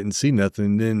there and didn't see nothing.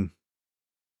 And then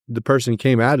the person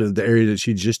came out of the area that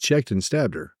she just checked and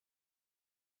stabbed her.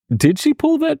 Did she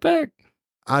pull that back?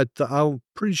 I'm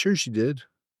pretty sure she did.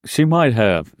 She might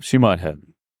have.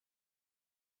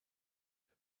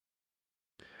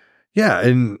 Yeah.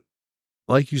 And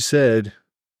like you said,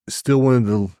 still one of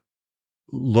the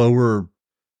lower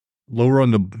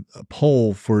on the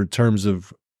pole for terms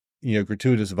of, you know,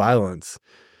 gratuitous violence.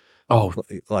 Oh,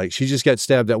 like she just got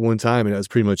stabbed that one time and that was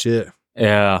pretty much it.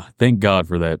 Yeah. Thank God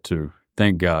for that too.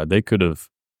 Thank God. They could have,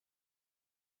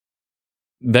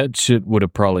 that shit would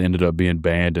have probably ended up being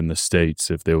banned in the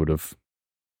States if they would have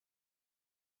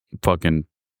fucking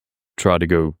tried to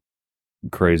go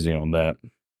crazy on that.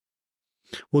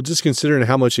 Well, just considering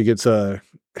how much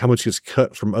gets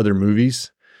cut from other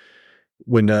movies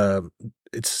when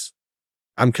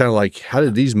I'm kind of like, how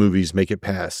did these movies make it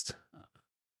past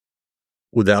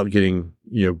without getting,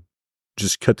 you know,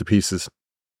 just cut to pieces?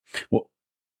 Well,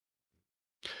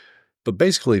 but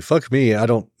basically, fuck me. I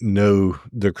don't know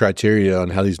the criteria on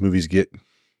how these movies get,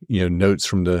 you know, notes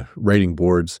from the rating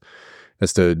boards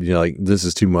as to, you know, like, this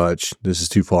is too much, this is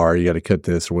too far, you got to cut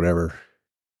this or whatever.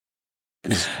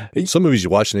 Some movies you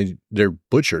watch and they're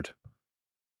butchered.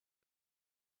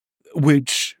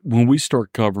 Which, when we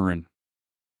start covering,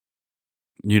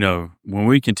 you know, when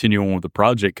we continue on with the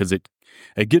project, because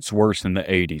it gets worse in the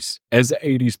 80s. As the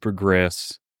 80s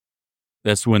progress,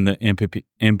 that's when the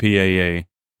MPAA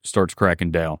starts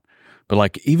cracking down. But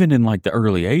like, even in like the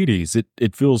early 80s,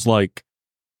 it feels like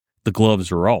the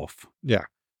gloves are off. Yeah.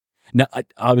 Now,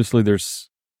 obviously this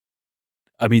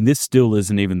still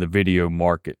isn't even the video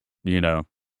market, you know.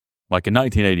 Like in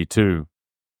 1982,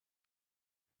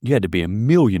 you had to be a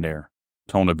millionaire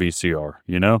to own a VCR,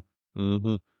 you know?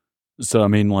 Mm-hmm. So, I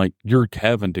mean, like, you're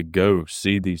having to go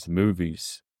see these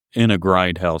movies in a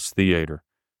grindhouse theater.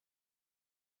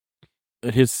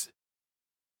 It is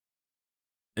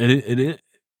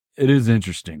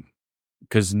interesting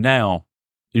because now,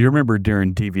 you remember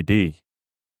during DVD,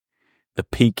 the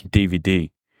peak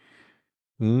DVD,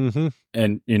 Mm-hmm.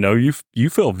 and, you know, you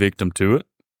fell victim to it.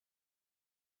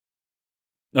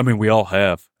 I mean, we all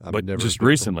have, I've but never just victim.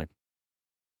 recently.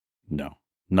 No,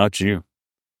 not you.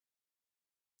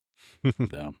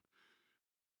 No.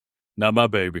 Not my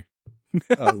baby.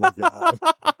 Oh my God.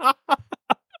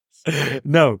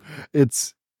 No,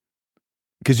 it's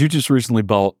because you just recently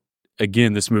bought,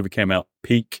 again, this movie came out,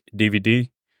 peak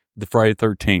DVD, the Friday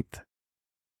 13th,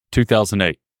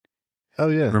 2008. Oh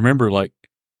yeah. Remember, like,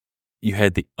 you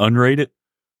had the unrated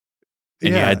and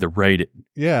you Yeah. had the rated.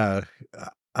 Yeah.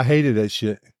 I hated that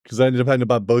shit because I ended up having to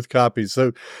buy both copies.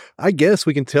 So I guess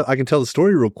I can tell the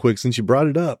story real quick since you brought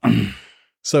it up.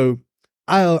 So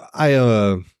I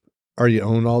already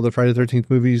own all the Friday the 13th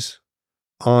movies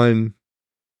on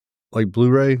like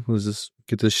Blu-ray.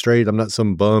 Get this straight. I'm not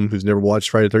some bum who's never watched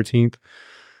Friday the 13th,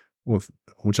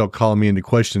 which I'll call me into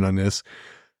question on this.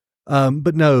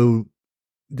 But no,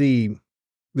 the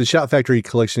Shout Factory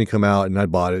collection had come out and I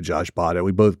bought it. Josh bought it.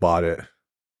 We both bought it.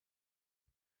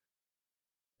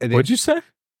 And What'd you say?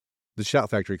 The Shout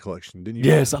Factory collection, didn't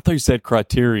you? Yes, I thought you said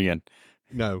Criterion.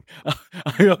 No.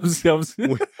 I was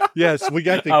Yes, we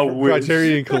got the I wish.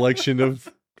 Criterion collection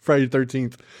of Friday the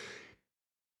 13th.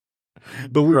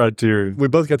 But Criterion. we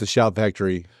both got the Shout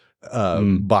Factory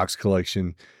box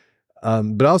collection.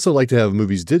 But I also like to have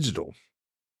movies digital.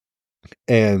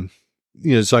 And,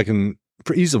 you know, so I can,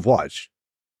 for ease of watch,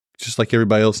 just like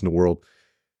everybody else in the world.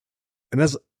 And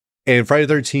Friday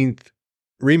the 13th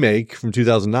remake from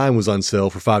 2009 was on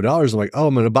sale for $5. I'm like, oh,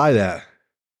 I'm going to buy that.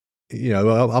 You know,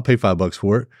 I'll pay $5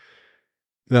 for it.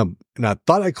 And I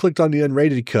thought I clicked on the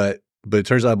unrated cut, but it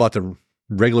turns out I bought the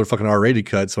regular fucking R-rated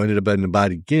cut, so I ended up having to buy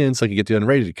it again so I could get the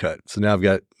unrated cut. So now I've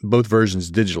got both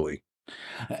versions digitally.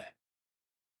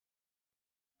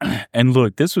 And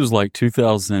look, this was like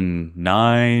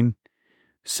 2009.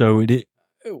 So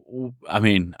I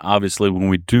mean, obviously, when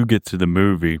we do get to the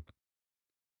movie,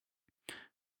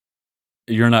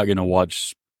 you're not going to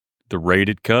watch the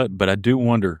rated cut, but I do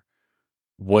wonder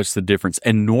what's the difference.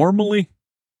 And normally,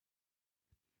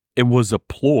 it was a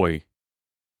ploy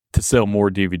to sell more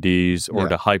DVDs or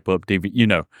to hype up DVD, you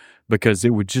know, because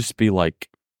it would just be like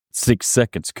 6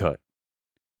 seconds cut,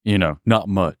 you know, not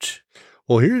much.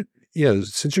 Well, here,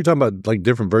 since you're talking about like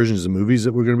different versions of movies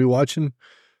that we're going to be watching,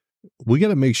 we got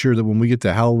to make sure that when we get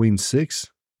to Halloween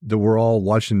 6, that we're all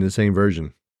watching the same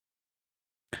version.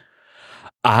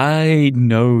 I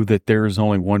know that there is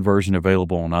only one version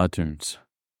available on iTunes,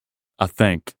 I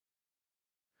think.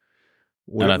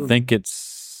 And I think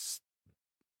it's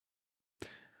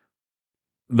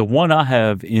the one I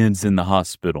have ends in the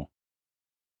hospital.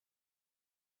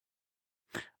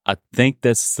 I think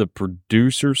that's the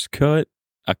producer's cut.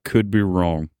 I could be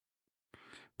wrong.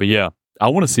 But yeah, I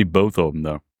want to see both of them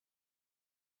though.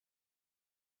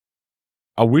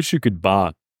 I wish you could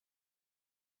buy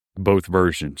both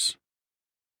versions.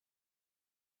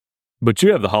 But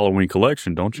you have the Halloween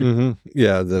collection, don't you? Mm-hmm.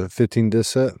 Yeah, the 15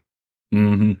 disc set.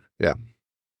 Mm-hmm. Yeah.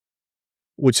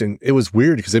 It was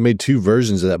weird because they made two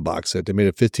versions of that box set. They made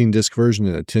a 15 disc version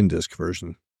and a 10 disc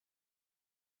version.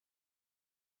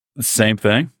 Same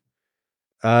thing?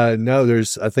 No,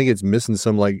 I think it's missing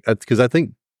some because I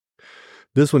think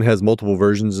this one has multiple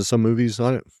versions of some movies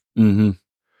on it. Mm-hmm.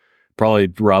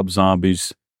 Probably Rob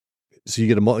Zombie's. So you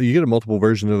get a multiple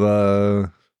version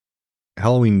of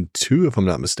Halloween 2, if I'm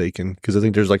not mistaken, because I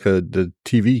think there's like the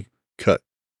TV cut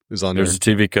is on There's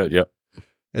there. a TV cut, yep.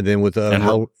 And then with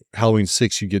Halloween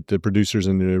 6, you get the producers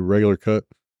and the regular cut.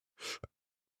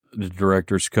 The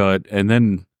director's cut. And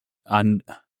then I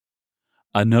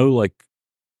know like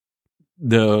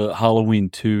the Halloween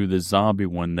 2, the zombie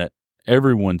one that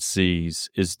everyone sees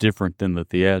is different than the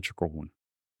theatrical one.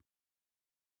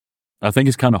 I think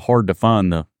it's kind of hard to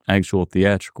find the actual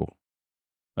theatrical,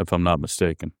 if I'm not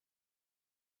mistaken.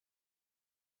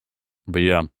 But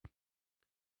yeah.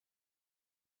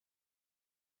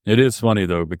 It is funny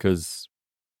though, because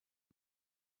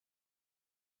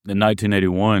in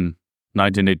 1981,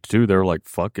 1982, they were like,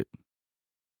 fuck it.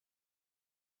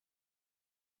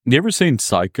 You ever seen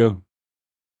Psycho?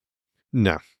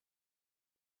 No.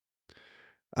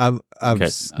 I've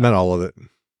met all of it.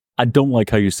 I don't like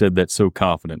how you said that so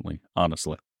confidently,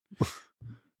 honestly.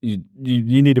 You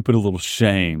need to put a little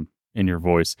shame in your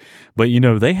voice. But, you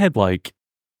know, they had like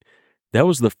That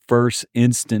was the first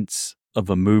instance of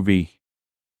a movie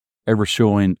ever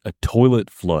showing a toilet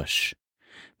flush.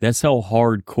 That's how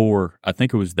hardcore, I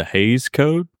think it was the Hays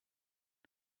Code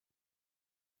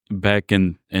back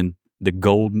in the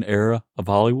golden era of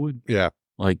Hollywood. Yeah.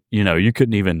 Like, you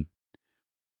couldn't even,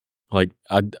 like,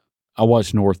 I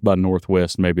watched North by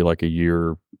Northwest maybe like a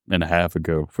year and a half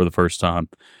ago for the first time.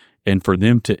 And for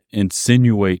them to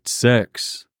insinuate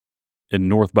sex in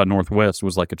North by Northwest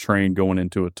was like a train going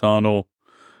into a tunnel,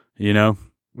 Yeah.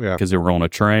 because they were on a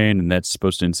train and that's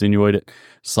supposed to insinuate it.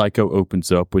 Psycho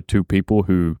opens up with two people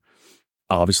who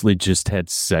obviously just had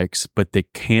sex, but they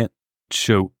can't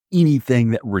show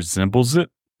anything that resembles it.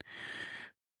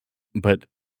 But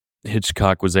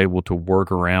Hitchcock was able to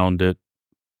work around it.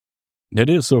 It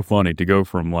is so funny to go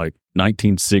from like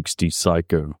 1960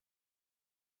 Psycho,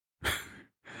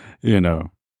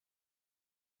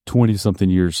 20 something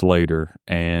years later,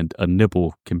 and a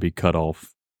nipple can be cut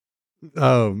off.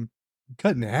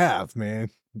 Cut in half, man.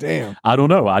 Damn. I don't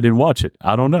know. I didn't watch it.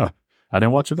 I don't know. I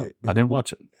didn't watch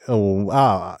it.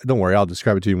 Oh, don't worry. I'll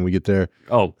describe it to you when we get there.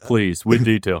 Oh, please, with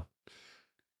detail.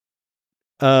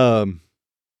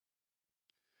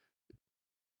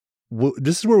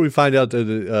 This is where we find out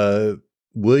that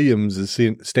Williams is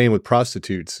staying with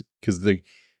prostitutes because the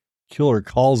killer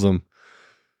calls him.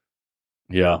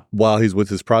 Yeah. While he's with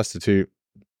his prostitute.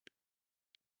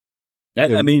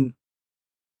 I mean,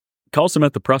 calls him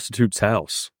at the prostitute's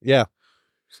house. Yeah.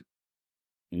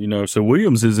 So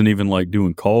Williams isn't even like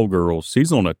doing call girls.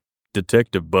 He's on a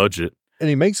detective budget. And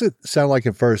he makes it sound like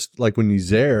at first, like when he's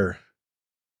there,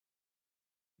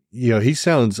 he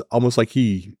sounds almost like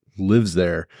he lives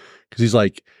there. Because he's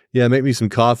like, yeah, make me some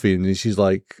coffee. And then she's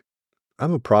like,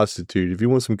 I'm a prostitute. If you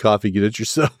want some coffee, get it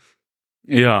yourself.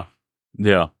 Yeah.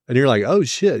 Yeah. And you're like, oh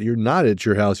shit, you're not at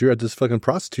your house. You're at this fucking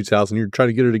prostitute's house and you're trying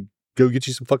to get her to go get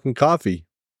you some fucking coffee.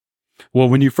 Well,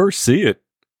 when you first see it,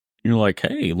 you're like,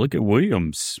 hey, look at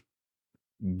Williams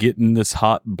getting this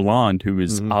hot blonde who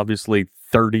is obviously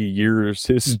 30 years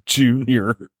his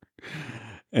junior.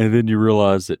 And then you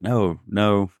realize that no.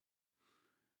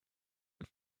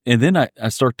 And then I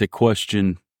start to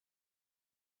question,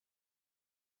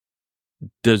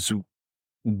 does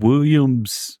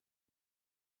Williams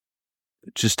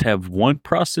just have one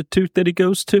prostitute that he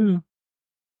goes to?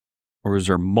 Or is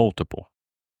there multiple?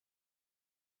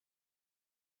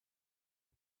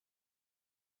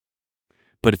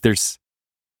 But if there's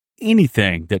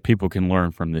anything that people can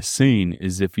learn from this scene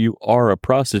is if you are a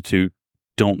prostitute,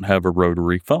 don't have a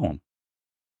rotary phone.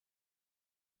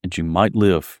 And you might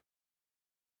live.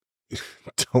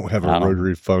 Don't have a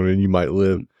rotary phone and you might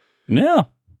live. Yeah.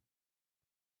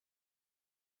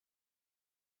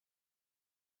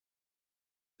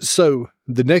 So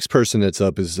the next person that's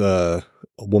up is a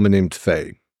woman named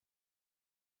Faye.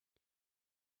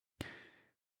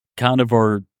 Kind of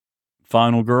our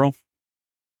final girl.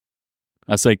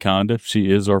 I say kind of.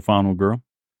 She is our final girl.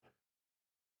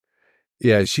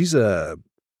 Yeah, she's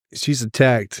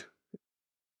attacked.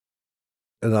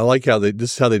 And I like how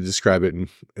this is how they describe it in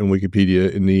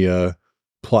Wikipedia in the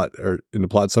plot or in the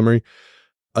plot summary.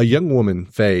 A young woman,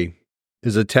 Faye,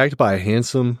 is attacked by a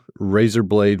handsome razor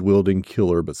blade wielding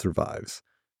killer but survives.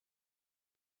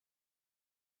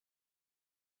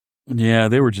 Yeah,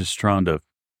 they were just trying to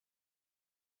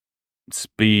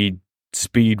speed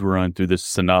run through this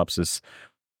synopsis.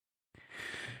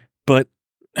 But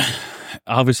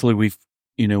obviously when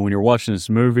you're watching this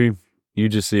movie, you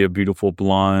just see a beautiful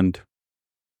blonde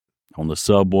on the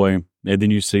subway, and then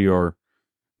you see our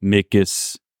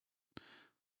Mickus.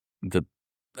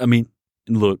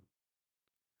 Look,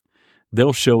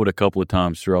 they'll show it a couple of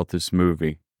times throughout this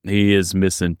movie. He is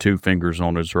missing 2 fingers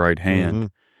on his right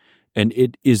hand, and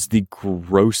it is the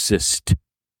grossest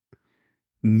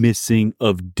missing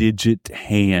of digit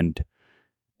hand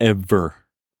ever.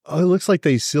 Oh, it looks like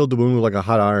they sealed the wound with like a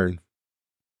hot iron.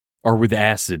 Or with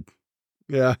acid.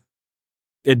 Yeah.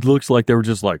 It looks like they were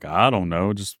just like, I don't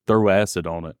know, just throw acid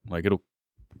on it. Like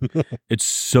it's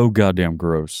so goddamn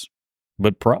gross.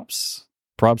 But props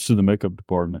to the makeup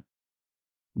department.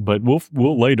 But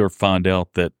we'll later find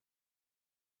out that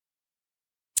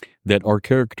our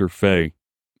character Faye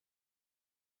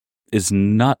is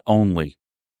not only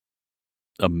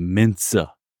a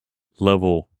Mensa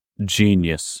level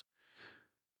genius,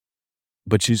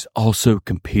 but she's also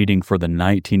competing for the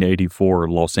 1984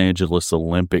 Los Angeles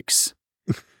Olympics.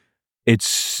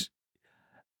 It's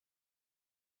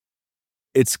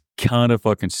kind of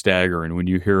fucking staggering when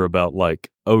you hear about like,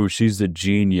 oh, she's a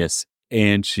genius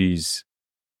and she's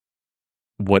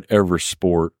whatever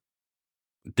sport.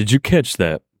 Did you catch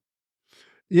that?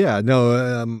 Yeah,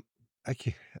 no, I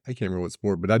can't remember what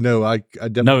sport, but I know I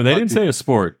definitely. No, they didn't say a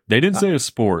sport. They didn't say a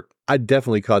sport. I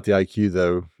definitely caught the IQ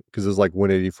though, because it was like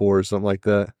 184 or something like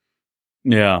that.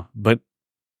 Yeah, but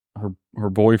her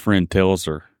boyfriend tells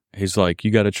her, he's like, you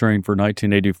got to train for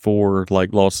 1984,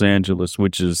 like Los Angeles,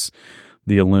 which is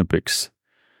the Olympics.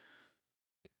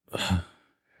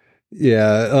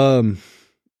 Yeah.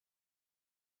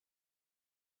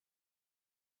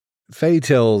 Faye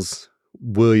tells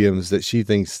Williams that she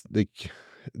thinks the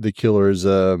killer is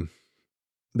the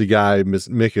guy,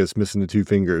 Mikus, missing the 2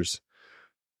 fingers.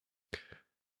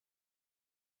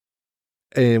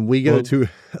 And we go to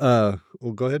well,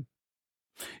 go ahead.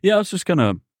 Yeah, I was just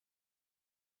gonna,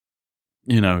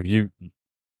 you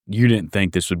didn't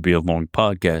think this would be a long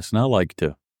podcast, and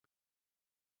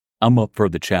I'm up for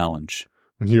the challenge.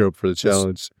 You're up for the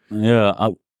challenge.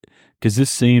 Yeah, because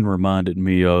this scene reminded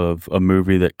me of a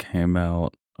movie that came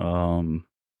out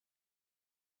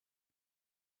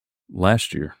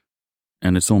last year,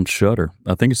 and it's on Shudder.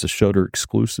 I think it's a Shudder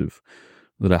exclusive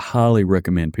that I highly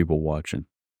recommend people watching.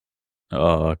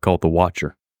 Called The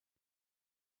Watcher.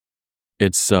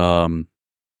 It's I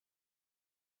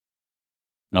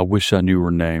wish I knew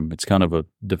her name. It's kind of a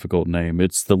difficult name.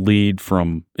 It's the lead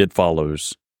from It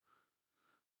Follows.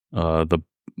 The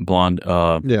blonde.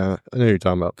 Yeah, I know who you're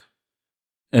talking about.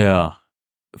 Yeah,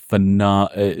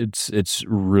 It's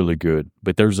really good.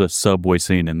 But there's a subway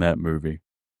scene in that movie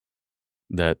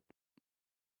that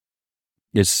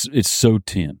it's so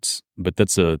tense. But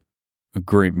that's a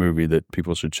great movie that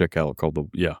people should check out called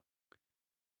Yeah.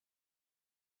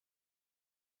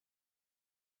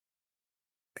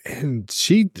 And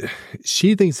she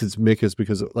thinks it's Mikus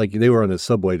because like they were on the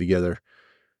subway together.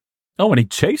 Oh, and he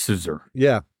chases her.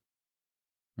 Yeah.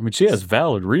 I mean, she has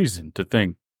valid reason to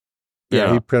think.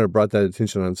 Yeah, he kind of brought that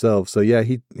attention on himself. So yeah,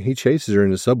 he chases her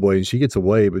in the subway and she gets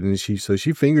away, but then she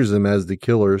fingers him as the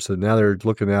killer. So now they're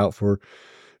looking out for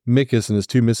Mikus and his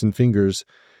 2 missing fingers.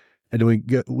 And then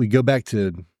we go back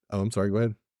to, oh, I'm sorry, go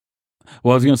ahead.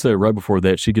 Well, I was going to say right before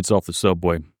that, she gets off the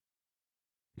subway.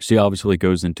 She obviously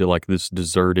goes into like this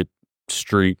deserted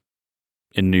street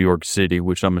in New York City,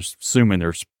 which I'm assuming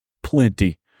there's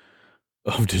plenty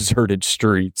of deserted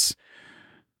streets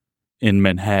in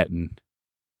Manhattan,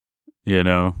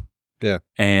 Yeah.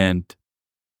 And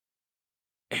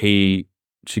she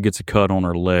gets a cut on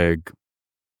her leg,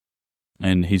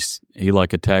 and he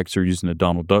like attacks her using a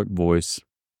Donald Duck voice.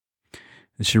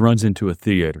 And she runs into a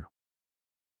theater.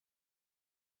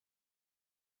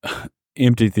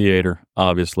 Empty theater,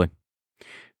 obviously.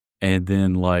 And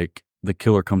then, like, the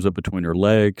killer comes up between her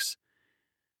legs.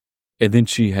 And then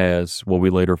she has what we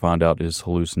later find out is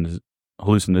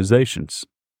hallucinations.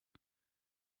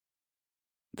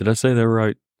 Did I say that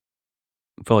right?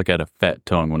 I felt like I had a fat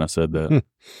tongue when I said that.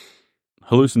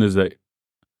 Hallucination.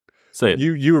 Say it.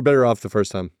 You were better off the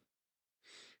first time.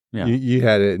 Yeah. You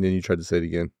had it and then you tried to say it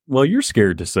again. Well, you're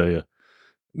scared to say it.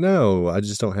 No, I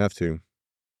just don't have to.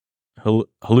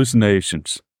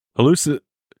 Hallucinations.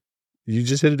 You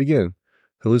just hit it again.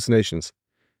 Hallucinations.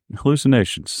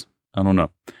 I don't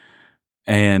know.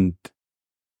 And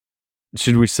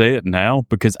should we say it now?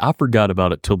 Because I forgot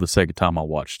about it till the second time I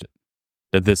watched it,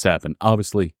 that this happened.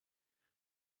 Obviously,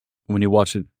 when you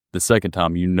watch it the second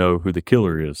time, you know who the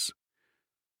killer is.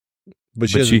 But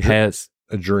she has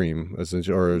a dream,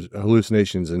 essentially, or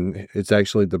hallucinations, and it's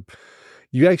actually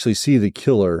you actually see the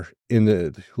killer in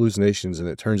the hallucinations, and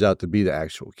it turns out to be the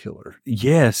actual killer.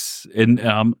 Yes,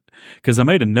 and because I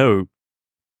made a note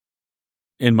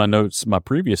in my notes, my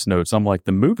previous notes, I'm like,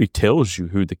 the movie tells you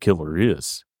who the killer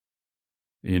is,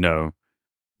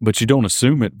 but you don't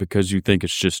assume it because you think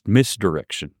it's just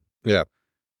misdirection. Yeah,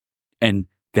 and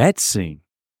that scene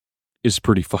is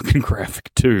pretty fucking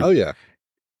graphic too. Oh yeah.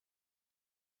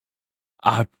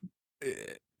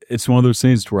 It's one of those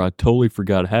scenes where I totally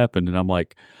forgot it happened, and I'm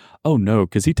like, oh no,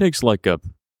 because he takes like a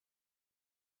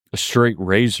straight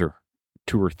razor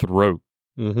to her throat,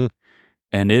 mm-hmm.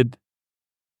 and it,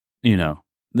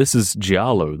 this is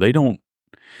Giallo. They don't.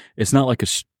 It's not like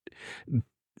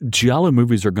Giallo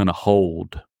movies are going to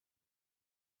hold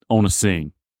on a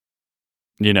scene.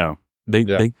 They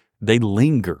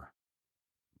linger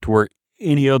to where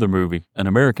any other movie, an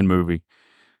American movie,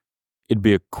 it'd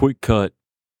be a quick cut,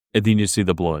 and then you see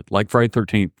the blood. Like Friday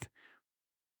 13th,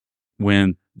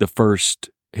 when the first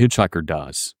hitchhiker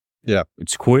dies. Yeah.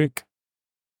 It's quick,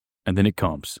 and then it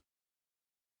comes.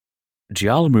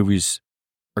 Giallo movies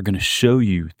are going to show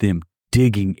you them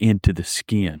digging into the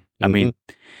skin. Mm-hmm. I mean,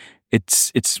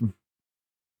 it's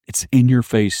in your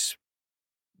face,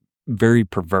 very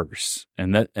perverse.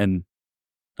 And I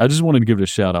just wanted to give it a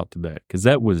shout out to that, because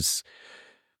it was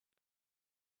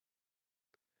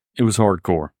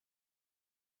hardcore.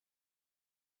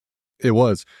 It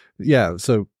was. Yeah.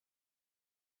 So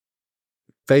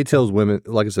Faye tells women,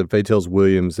 like I said, Faye tells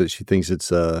Williams that she thinks it's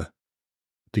the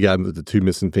guy with the 2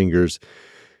 missing fingers.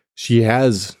 She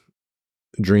has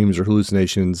dreams or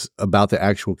hallucinations about the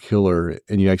actual killer,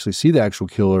 and you actually see the actual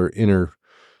killer in her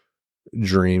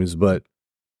dreams, but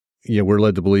we're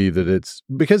led to believe that it's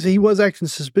because he was acting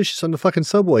suspicious on the fucking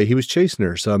subway. He was chasing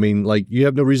her. So, I mean, like, you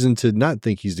have no reason to not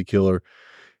think he's the killer,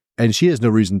 and she has no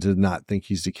reason to not think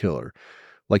he's the killer,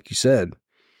 like you said.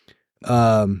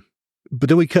 But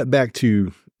then we cut back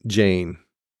to Jane,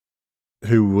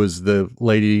 who was the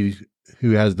lady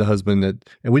who has the husband that,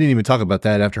 and we didn't even talk about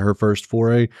that after her first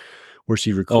foray, where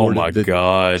she recorded. Oh my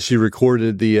God. She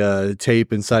recorded the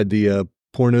tape inside the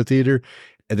porno theater,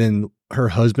 and then her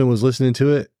husband was listening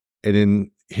to it, and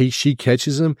then she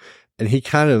catches him, and he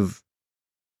kind of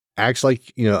acts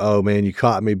like, oh man, you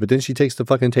caught me. But then she takes the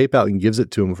fucking tape out and gives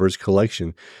it to him for his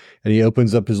collection, and he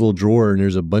opens up his little drawer, and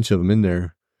there's a bunch of them in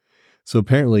there. So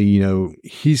apparently,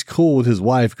 he's cool with his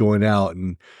wife going out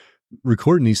and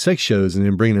recording these sex shows and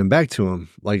then bringing them back to him.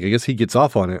 Like, I guess he gets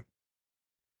off on it.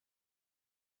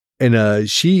 And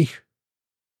she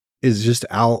is just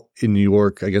out in New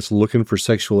York, I guess, looking for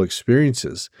sexual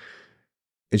experiences.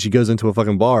 And she goes into a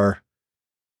fucking bar,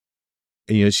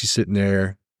 and, she's sitting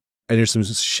there, and there's some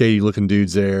shady looking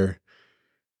dudes there.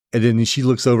 And then she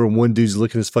looks over, and one dude's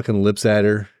licking his fucking lips at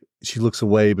her. She looks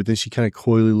away, but then she kind of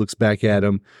coyly looks back at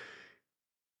him.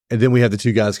 And then we have the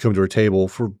 2 guys come to her table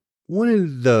for one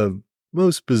of the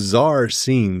most bizarre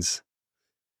scenes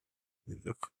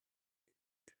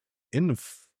in the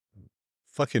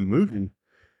fucking movie.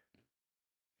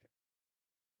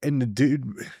 And the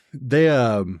dude, they,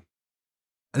 I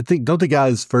think, don't the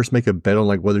guys first make a bet on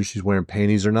like whether she's wearing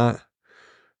panties or not?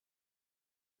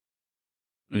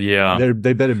 Yeah.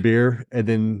 They bet a beer, and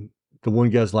then the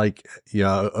one guy's like,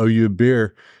 yeah, I owe you a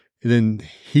beer. And then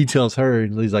he tells her,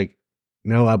 and he's like,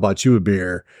 no, I bought you a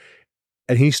beer.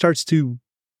 And he starts to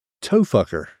toe fuck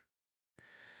her.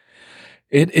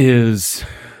 It is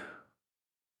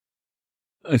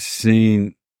a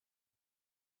scene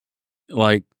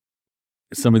like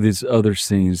some of these other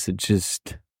scenes that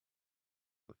just...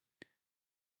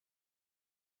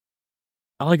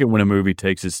 I like it when a movie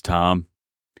takes its time,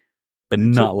 but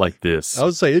not like this. I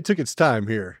would say it took its time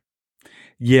here.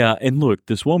 Yeah, and look,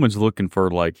 this woman's looking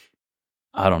for, like,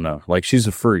 I don't know, like, she's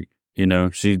a freak,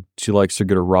 she likes to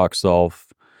get her rocks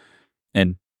off,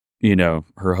 and,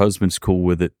 her husband's cool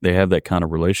with it. They have that kind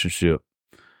of relationship.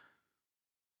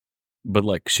 But,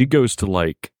 like, she goes to,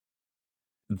 like,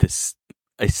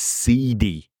 a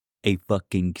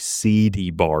fucking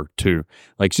seedy bar, too.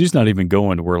 Like, she's not even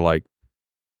going to where, like,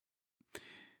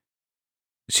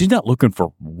 she's not looking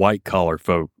for white collar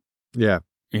folk. Yeah.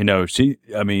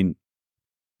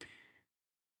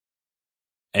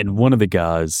 And one of the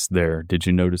guys there, did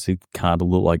you notice he kind of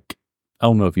looked like, I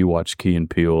don't know if you watched Key and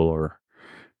Peele, or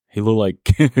he looked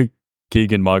like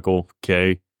Keegan-Michael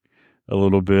Kay a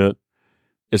little bit.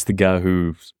 It's the guy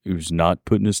who's not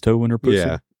putting his toe in her pussy.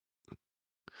 Yeah.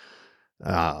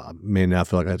 Man, now I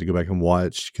feel like I have to go back and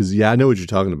watch, because, I know what you're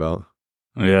talking about.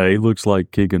 Yeah, he looks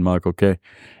like Keegan-Michael Kay.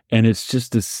 And it's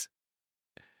just this,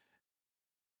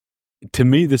 to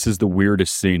me, this is the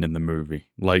weirdest scene in the movie.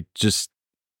 Like, just,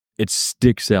 it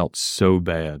sticks out so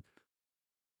bad.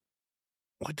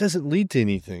 Well, it doesn't lead to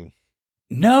anything.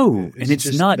 No, and it's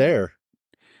just not there.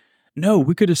 No,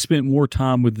 we could have spent more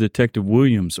time with Detective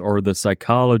Williams or the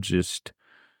psychologist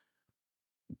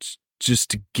just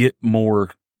to get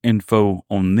more info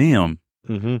on them.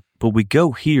 Mm-hmm. But we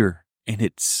go here, and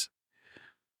it's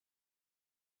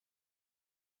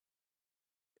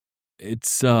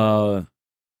I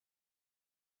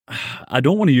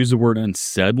don't want to use the word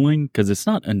unsettling, because it's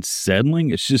not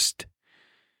unsettling. It's just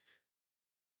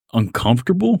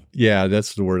uncomfortable. Yeah,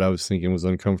 that's the word I was thinking, was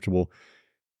uncomfortable.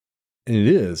 And it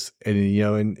is.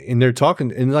 And, and they're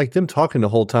talking, and like them talking the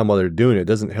whole time while they're doing it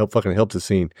doesn't fucking help the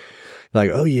scene. Like,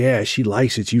 oh yeah, she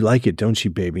likes it. You like it, don't you,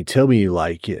 baby? Tell me you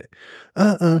like it.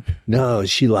 No,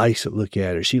 she likes it. Look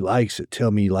at her. She likes it.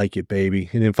 Tell me you like it, baby.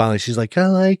 And then finally she's like, I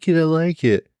like it. I like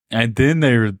it. And then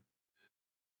they're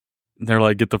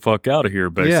like, get the fuck out of here,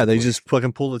 basically. Yeah, they just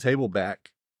fucking pull the table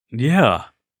back. Yeah.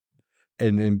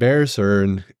 And embarrass her.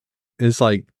 And it's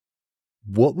like,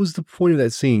 what was the point of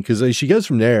that scene? Because she goes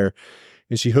from there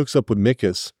and she hooks up with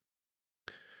Mikas,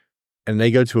 and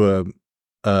they go to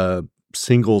a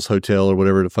singles hotel or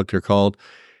whatever the fuck they're called.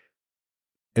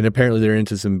 And apparently they're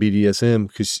into some BDSM,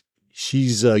 because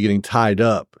she's getting tied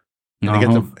up.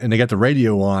 And they got the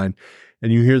radio on.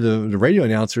 And you hear the radio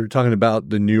announcer talking about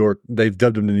the New York, they've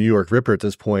dubbed him the New York Ripper at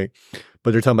this point,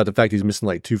 but they're talking about the fact he's missing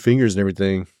like 2 fingers and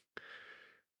everything.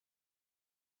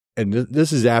 and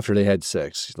this is after they had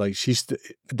sex. Like he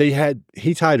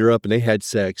tied her up and they had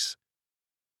sex.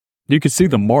 You could see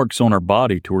the marks on her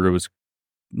body to where it was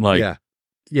like,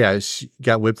 yeah, she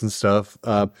got whipped and stuff.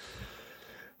 But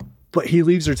he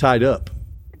leaves her tied up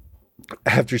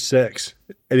after sex,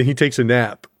 and he takes a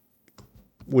nap,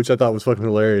 which I thought was fucking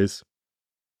hilarious.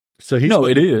 So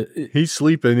it is. He's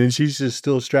sleeping, and she's just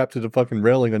still strapped to the fucking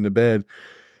railing on the bed.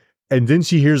 And then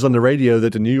she hears on the radio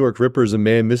that the New York Ripper is a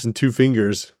man missing 2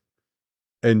 fingers.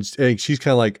 And she's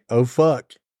kind of like, oh,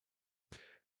 fuck.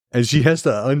 And she has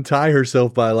to untie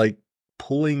herself by like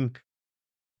pulling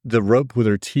the rope with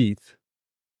her teeth.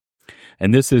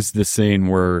 And this is the scene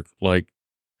where like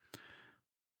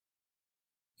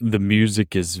the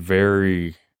music is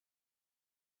very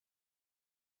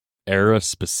era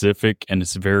specific, and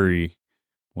it's very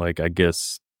like, I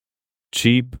guess,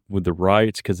 cheap with the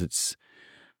rights, because it's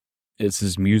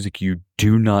this music you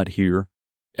do not hear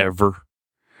ever.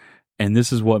 And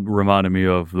this is what reminded me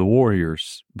of The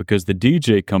Warriors, because the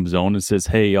DJ comes on and says,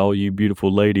 hey, all you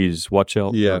beautiful ladies, watch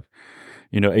out for,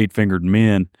 8-fingered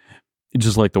men.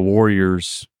 Just like The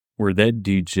Warriors, where that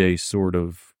DJ sort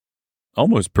of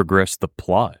almost progressed the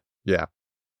plot. Yeah.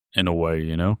 In a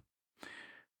way,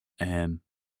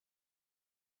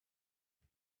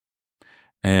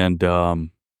 And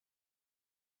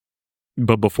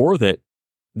but before that,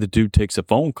 the dude takes a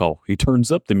phone call. He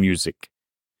turns up the music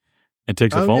and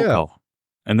takes a phone call.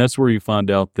 And that's where you find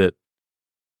out that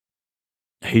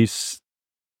he's,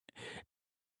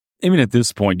 even at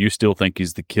this point, you still think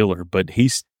he's the killer, but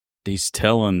he's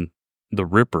telling the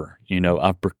Ripper,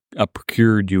 I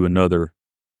procured you another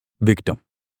victim,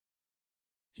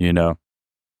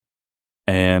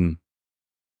 and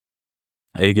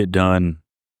they get done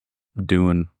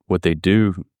doing what they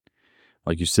do.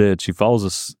 Like you said, he falls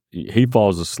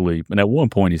asleep. And at one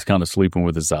point, he's kind of sleeping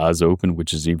with his eyes open,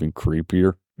 which is even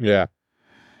creepier. Yeah.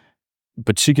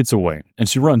 But she gets away and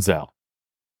she runs out.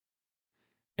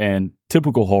 And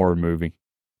typical horror movie,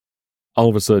 all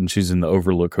of a sudden she's in the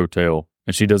Overlook Hotel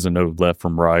and she doesn't know left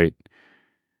from right.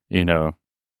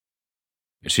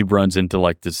 She runs into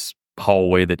like this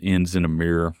hallway that ends in a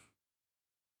mirror.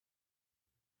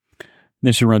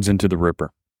 Then she runs into the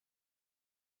Ripper.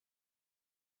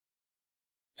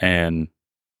 And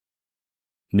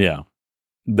yeah,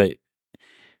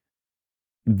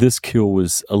 this kill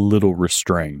was a little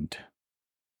restrained.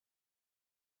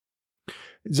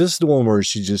 Is this the one where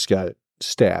she just got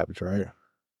stabbed, right?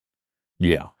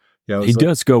 Yeah. He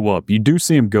does go up. You do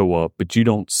see him go up, but you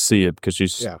don't see it because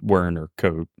she's wearing her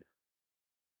coat.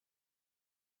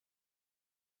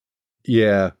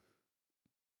 Yeah.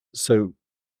 So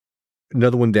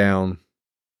another one down.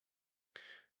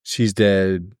 She's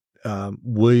dead.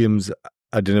 Williams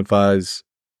identifies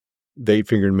the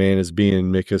 8-fingered man as being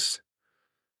Mikus,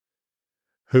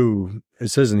 who, it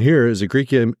says in here, is a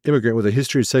Greek immigrant with a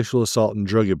history of sexual assault and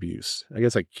drug abuse. I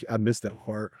guess I missed that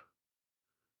part.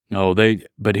 Oh,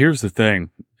 but here's the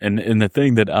thing, and the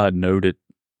thing that I noted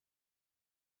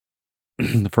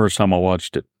the first time I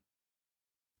watched it,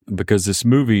 because this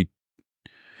movie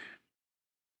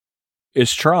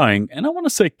is trying, and I want to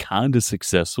say kind of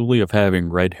successfully, of having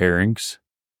red herrings.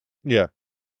 Yeah.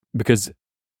 Because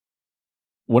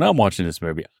when I'm watching this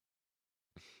movie,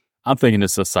 I'm thinking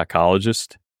it's a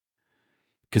psychologist.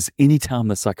 Because anytime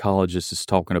the psychologist is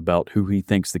talking about who he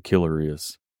thinks the killer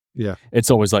is, it's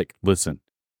always like, listen,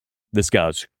 this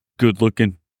guy's good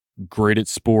looking, great at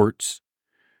sports,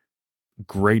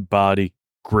 great body,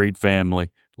 great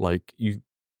family. Like he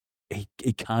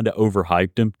kind of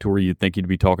overhyped him to where you'd think he'd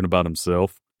be talking about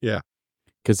himself. Yeah.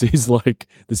 Because he's like,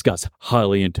 this guy's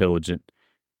highly intelligent,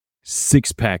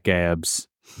 6-pack abs.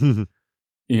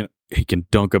 He can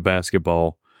dunk a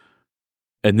basketball.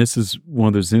 And this is one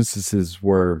of those instances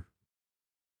where,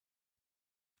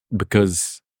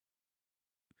 because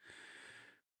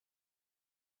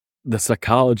the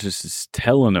psychologist is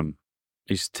telling him,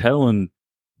 he's telling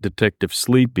Detective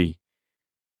Sleepy,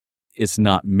 it's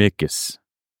not Mikus.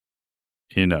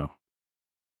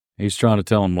 He's trying to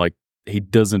tell him, like, he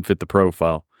doesn't fit the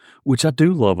profile, which I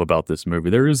do love about this movie.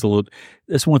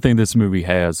 That's one thing this movie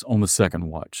has on the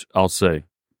second watch. I'll say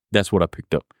that's what I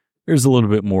picked up. There's a little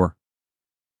bit more,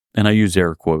 and I use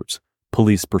air quotes,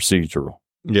 police procedural.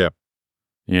 Yeah.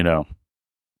 Yeah.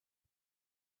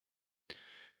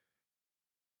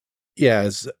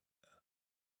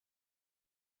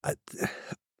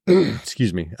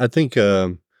 Excuse me. I think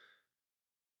the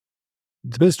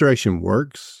misdirection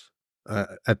works.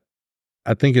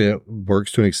 I think it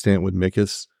works to an extent with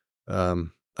Mikus.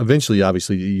 Eventually,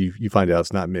 obviously, you find out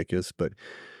it's not Mikus, but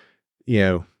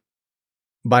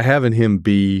by having him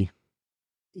be,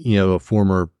 a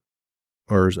former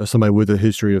or somebody with a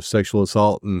history of sexual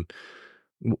assault. And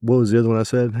what was the other one I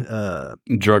said?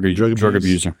 Drug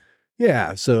abuser.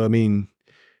 Yeah. So, I mean,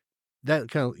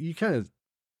 you kind of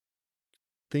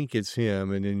think it's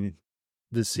him, and then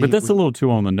the scene. But that's a little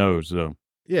too on the nose, though.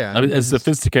 Yeah. I mean, as a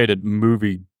sophisticated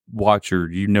movie watcher,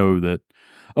 you know that,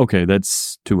 okay,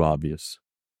 that's too obvious.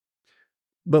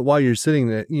 But while you're sitting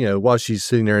there, while she's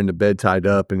sitting there in the bed tied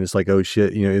up, and it's like, oh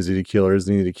shit, is he the killer?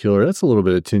 Isn't he the killer? That's a little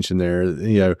bit of tension there,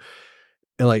 and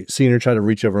like seeing her try to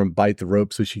reach over and bite the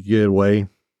rope so she could get away.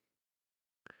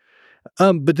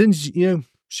 But then,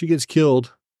 she gets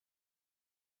killed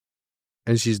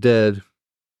and she's dead.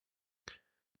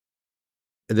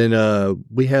 And then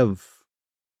we have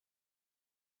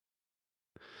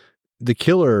the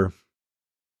killer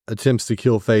attempts to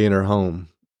kill Faye in her home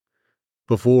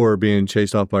before being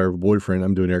chased off by her boyfriend.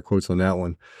 I'm doing air quotes on that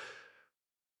one.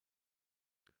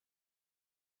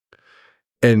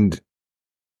 And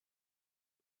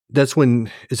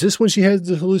is this when she had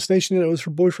the hallucination that it was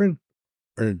her boyfriend?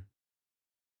 Or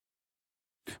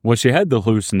well, she had the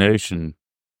hallucination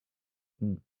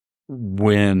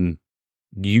when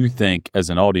you think, as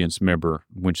an audience member,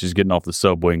 when she's getting off the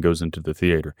subway and goes into the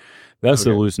theater. That's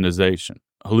the hallucination.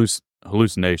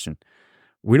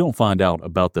 We don't find out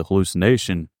about the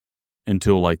hallucination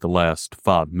until like the last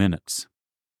 5 minutes.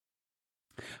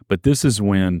 But this is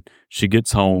when she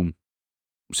gets home,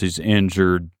 she's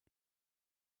injured.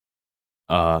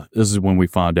 This is when we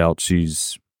find out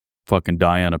she's fucking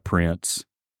Diana Prince,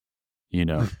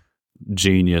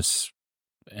 genius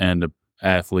and an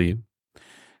athlete.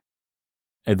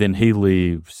 And then he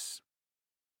leaves.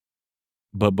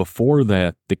 But before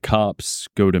that, the cops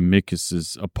go to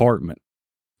Mikis's apartment.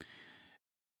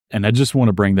 And I just want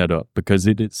to bring that up because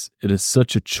it is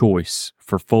such a choice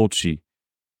for Fulci.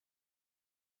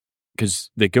 Because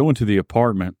they go into the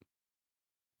apartment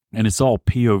and it's all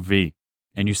POV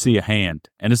and you see a hand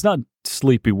and it's not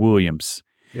Sleepy Williams.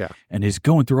 Yeah. And he's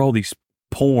going through all these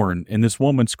porn and this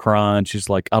woman's crying. She's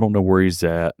like, I don't know where he's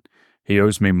at. He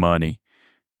owes me money.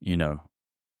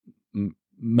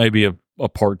 Maybe a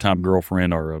part-time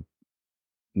girlfriend or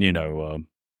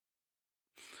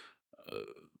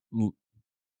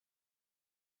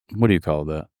what do you call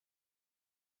that?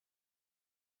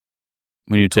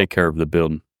 When you take care of the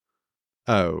building.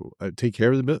 Oh, take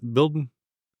care of the building?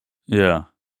 Yeah.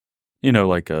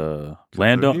 Like a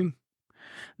landowner?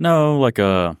 No, like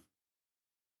a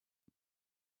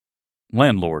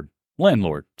landlord.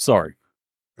 Sorry.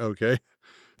 Okay.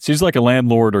 She's like a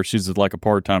landlord or she's like a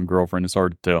part-time girlfriend. It's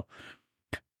hard to tell.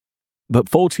 But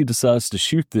Fulci decides to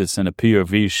shoot this in a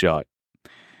POV shot.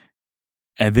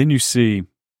 And then you see,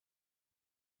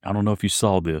 I don't know if you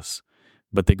saw this,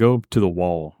 but they go to the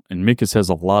wall and Mikis has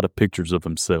a lot of pictures of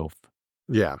himself.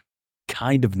 Yeah.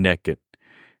 Kind of naked.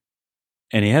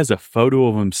 And he has a photo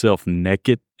of himself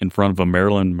naked in front of a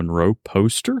Marilyn Monroe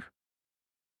poster.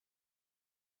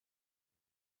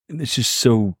 And it's just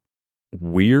so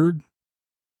weird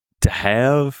to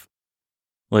have.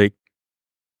 Like,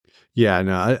 yeah,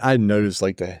 no, I noticed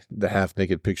like the half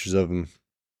naked pictures of him.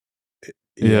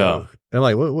 Yeah. And I'm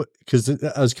like, what? Because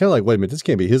I was kind of like, wait a minute, this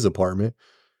can't be his apartment.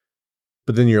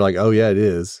 But then you're like, oh yeah, it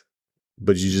is.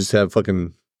 But you just have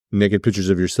fucking naked pictures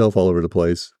of yourself all over the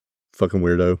place. Fucking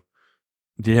weirdo.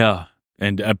 Yeah.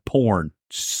 And porn.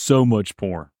 So much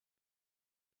porn.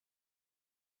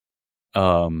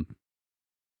 But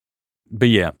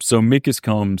yeah, so Mikis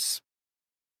comes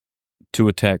to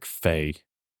attack Faye.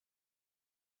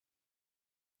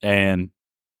 And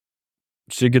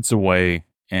she gets away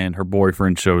and her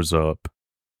boyfriend shows up.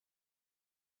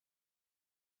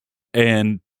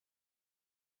 And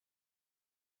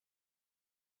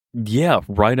yeah,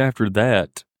 right after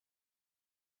that,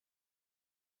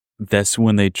 that's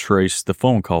when they trace the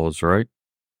phone calls, right?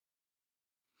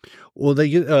 Well, they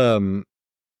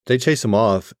chase him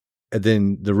off, and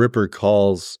then the Ripper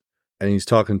calls, and he's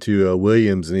talking to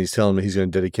Williams, and he's telling him he's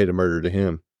going to dedicate a murder to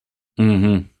him.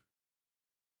 Mm-hmm.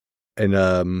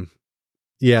 And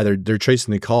yeah, they're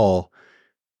tracing the call,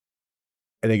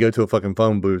 and they go to a fucking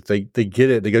phone booth. They get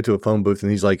it. They go to a phone booth,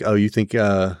 and he's like, "Oh, you think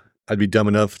I'd be dumb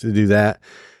enough to do that?"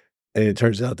 And it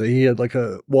turns out that he had like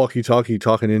a walkie-talkie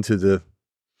talking into the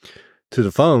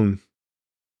phone,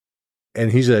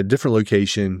 and he's at a different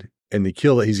location. And the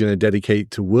kill that he's going to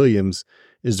dedicate to Williams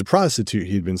is the prostitute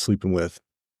he'd been sleeping with.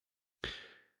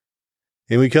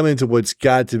 And we come into what's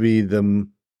got to be the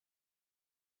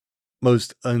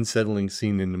most unsettling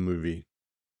scene in the movie,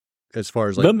 as far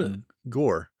as like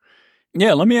gore.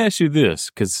 Yeah, let me ask you this,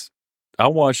 because I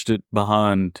watched it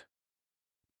behind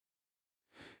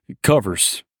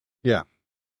covers. Yeah.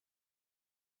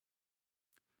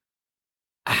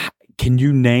 can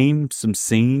you name some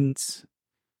scenes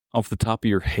off the top of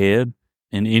your head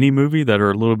in any movie that are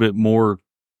a little bit more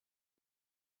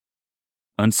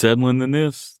unsettling than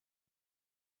this?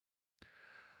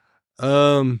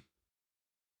 I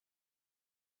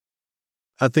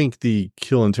think the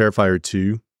Kill and Terrifier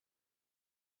 2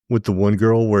 with the one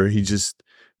girl where he just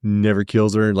never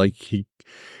kills her. Like he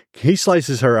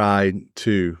slices her eye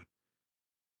too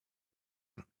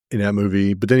in that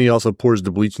movie, but then he also pours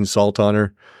the bleaching salt on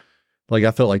her. Like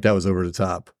I felt like that was over the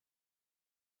top.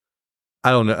 I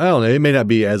don't know. It may not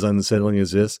be as unsettling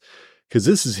as this, because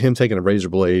this is him taking a razor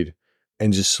blade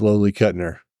and just slowly cutting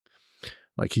her.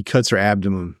 Like he cuts her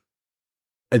abdomen,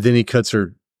 and then he cuts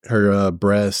her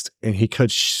breast, and he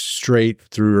cuts straight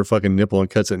through her fucking nipple and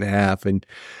cuts it in half. And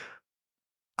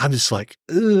I'm just like,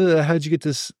 how'd you get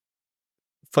this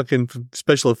fucking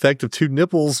special effect of two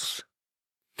nipples?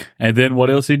 And then what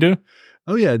else he do?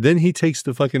 Oh yeah, then he takes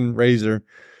the fucking razor,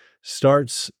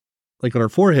 starts like on her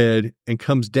forehead and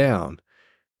comes down,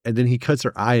 and then he cuts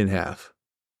her eye in half.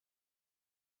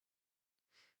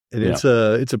 And it's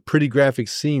a pretty graphic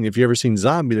scene. If you ever seen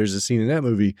Zombie, there's a scene in that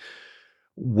movie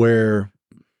where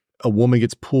a woman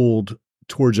gets pulled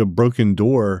towards a broken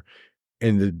door,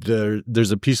 and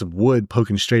there's a piece of wood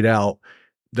poking straight out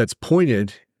that's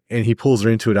pointed, and he pulls her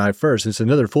into an eye first. And it's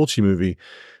another Fulci movie.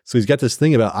 So he's got this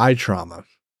thing about eye trauma.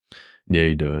 Yeah,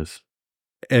 he does.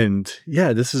 And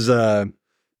yeah, this is the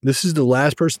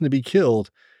last person to be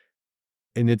killed,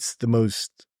 and it's the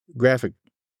most graphic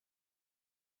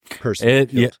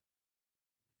person.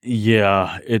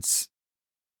 Yeah, it's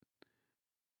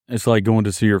like going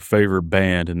to see your favorite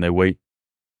band and they wait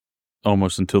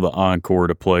almost until the encore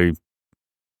to play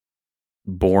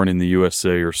Born in the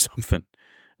USA or something.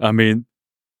 I mean,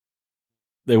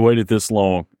 they waited this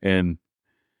long, and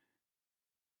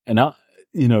I,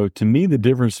 to me, the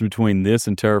difference between this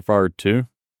and Terrifier 2,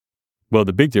 well,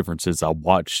 the big difference is I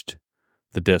watched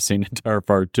the death scene in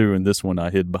Terrifier 2, and this one I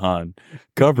hid behind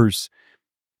covers,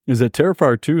 is that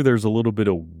Terrifier 2, there's a little bit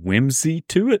of whimsy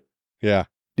to it. Yeah.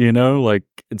 Like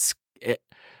it's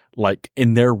like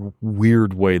in their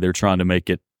weird way, they're trying to make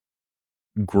it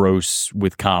gross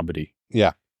with comedy.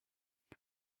 Yeah.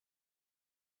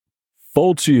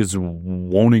 Fulci is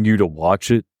wanting you to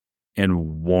watch it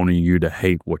and wanting you to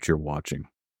hate what you're watching.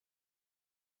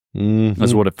 Mm-hmm.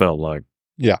 That's what it felt like.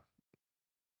 Yeah.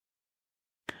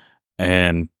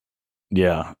 And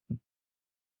yeah,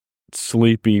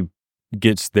 Sleepy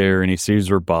gets there and he sees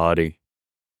her body.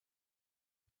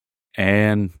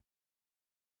 And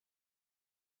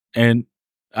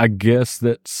I guess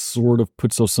that sort of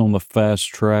puts us on the fast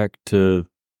track to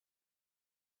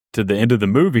the end of the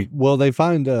movie. Well, they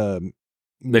find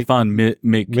Mick's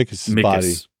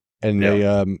body, and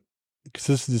they because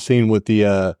this is the scene with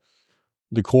the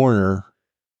coroner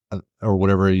or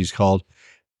whatever he's called,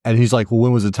 and he's like, "Well,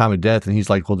 when was the time of death?" And he's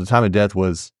like, "Well, the time of death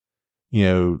was,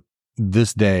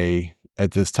 this day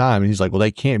at this time." And he's like, "Well,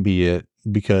 that can't be it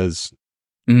because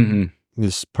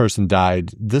this person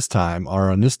died this time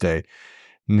or on this day."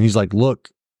 And he's like, "Look,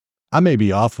 I may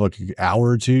be off like an hour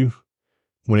or two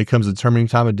when it comes to determining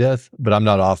time of death, but I'm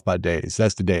not off by days.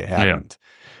 That's the day it happened." Yeah.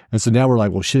 And so now we're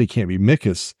like, well, shit, it can't be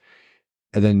Mickes.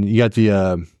 And then you got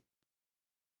the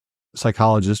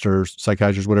psychologist or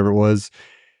psychiatrist, whatever it was.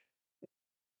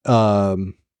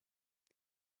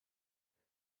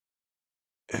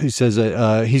 He says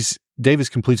that Davis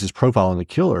completes his profile on the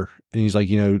killer, and he's like,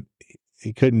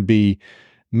 it couldn't be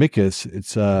Mickes.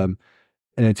 It's an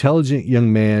intelligent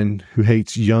young man who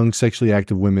hates young, sexually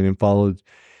active women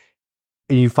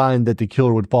and you find that the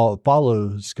killer would follow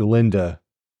Scalinda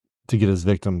to get his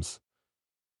victims.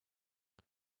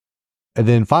 And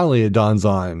then finally it dawns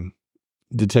on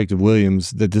Detective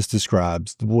Williams that this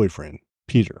describes the boyfriend,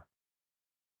 Peter.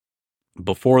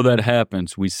 Before that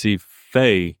happens, we see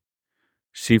Faye.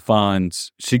 She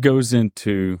goes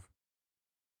into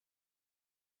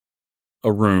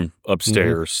a room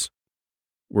upstairs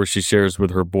where she shares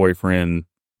with her boyfriend,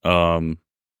 Topher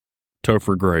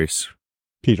Grace.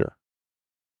 Peter.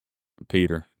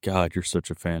 God, you're such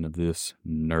a fan of this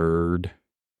nerd.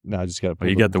 No, I just got to.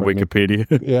 You got the Wikipedia.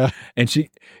 Yeah. And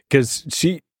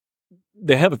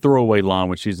they have a throwaway line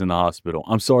when she's in the hospital.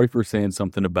 "I'm sorry for saying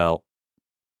something about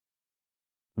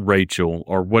Rachel,"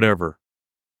 or whatever.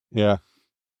 Yeah.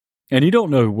 And you don't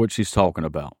know what she's talking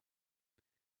about.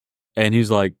 And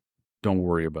he's like, "Don't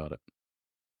worry about it."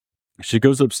 She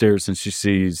goes upstairs and she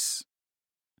sees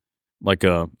like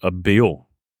a bill.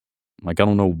 Like, I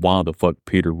don't know why the fuck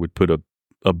Peter would put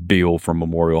a bill from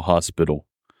Memorial Hospital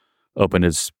up in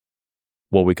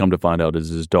what we come to find out is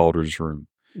his daughter's room.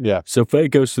 Yeah. So Faye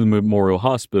goes to the Memorial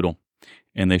Hospital,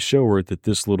 and they show her that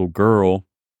this little girl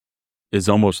is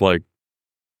almost like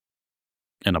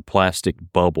in a plastic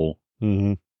bubble,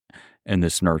 Mm-hmm. and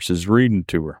this nurse is reading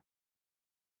to her.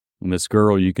 And this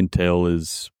girl, you can tell,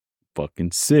 is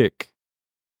fucking sick.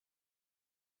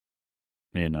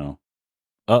 You know.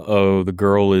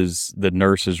 The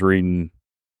nurse is reading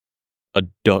a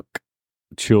duck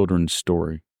children's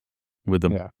story with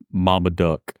a mama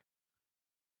duck.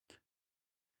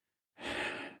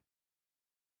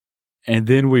 And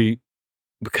then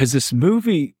because this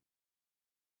movie,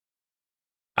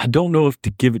 I don't know if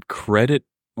to give it credit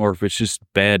or if it's just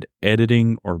bad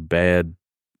editing or bad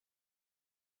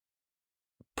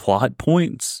plot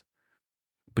points,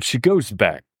 but she goes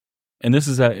back. And this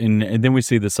is and then we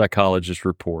see the psychologist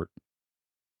report.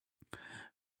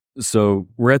 So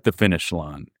we're at the finish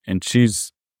line, and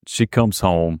she comes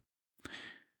home,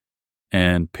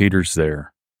 and Peter's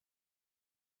there.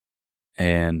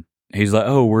 And he's like,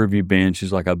 "Oh, where have you been?"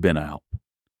 She's like, "I've been out."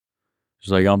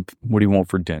 She's like, "What do you want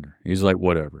for dinner?" He's like,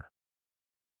 "Whatever."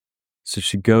 So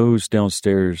she goes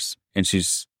downstairs, and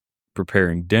she's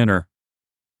preparing dinner.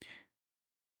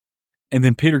 And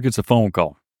then Peter gets a phone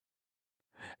call.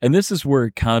 And this is where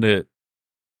it kind of,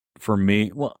 for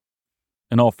me, well,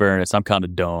 in all fairness, I'm kind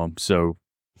of dumb, so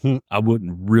I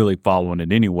wouldn't really follow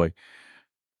it anyway.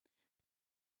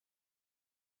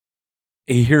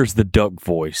 He hears the duck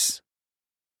voice.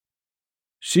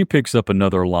 She picks up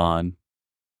another line,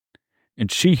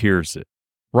 and she hears it.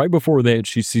 Right before that,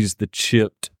 she sees the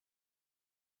chipped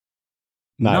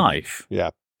knife. Yeah.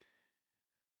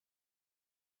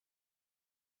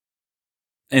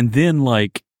 And then,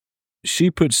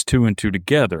 she puts two and two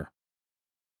together.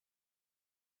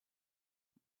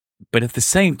 But at the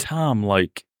same time,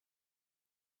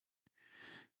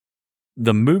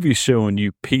 the movie's showing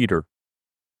you Peter,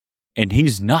 and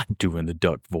he's not doing the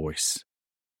duck voice.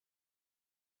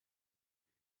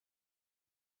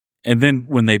 And then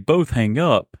when they both hang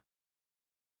up,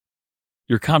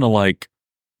 you're kind of like,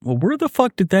 well, where the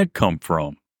fuck did that come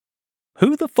from?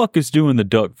 Who the fuck is doing the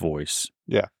duck voice?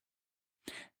 Yeah.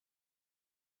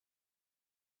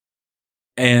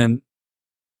 And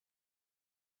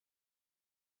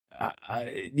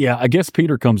I guess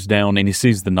Peter comes down and he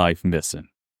sees the knife missing.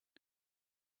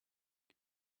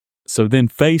 So then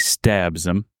Faye stabs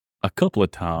him a couple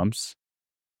of times.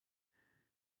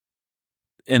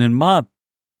 And in my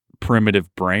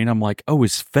primitive brain, I'm like, oh,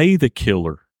 is Faye the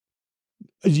killer?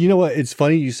 You know what? It's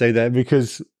funny you say that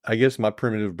because I guess my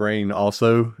primitive brain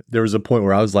also, there was a point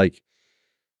where I was like,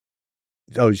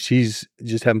 oh, she's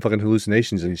just having fucking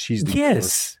hallucinations and she's the killer.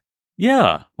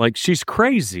 Yeah. She's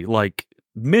crazy,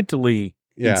 mentally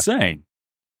insane.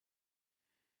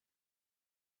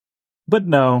 But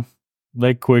no,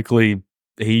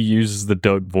 he uses the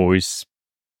duck voice.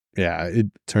 Yeah, it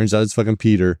turns out it's fucking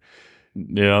Peter.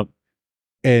 Yeah.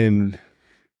 And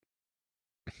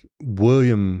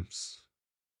Williams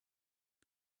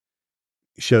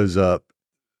shows up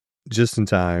just in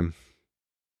time.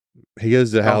 He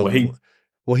goes to how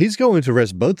he's going to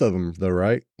arrest both of them though,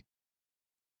 right?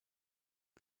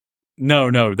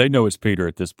 No, they know it's Peter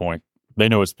at this point. They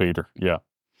know it's Peter, yeah.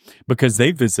 Because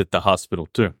they visit the hospital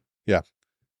too. Yeah.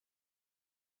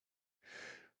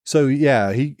 So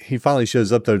yeah, he finally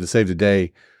shows up though to save the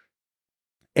day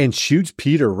and shoots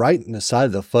Peter right in the side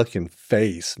of the fucking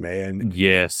face, man.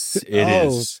 Yes, it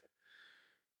is.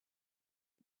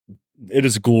 It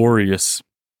is glorious.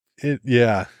 It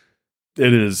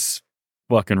is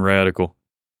fucking radical.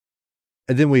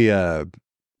 And then we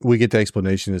get the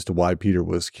explanation as to why Peter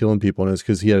was killing people, and it's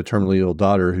because he had a terminally ill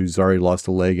daughter who's already lost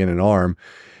a leg and an arm,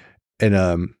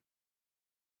 and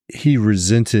he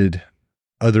resented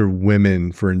other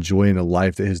women for enjoying a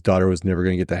life that his daughter was never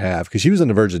going to get to have because she was on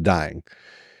the verge of dying.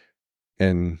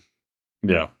 And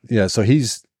yeah, so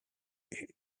he's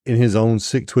in his own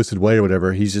sick, twisted way or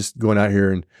whatever. He's just going out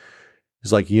here and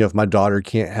it's like, if my daughter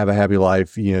can't have a happy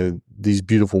life, these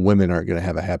beautiful women aren't going to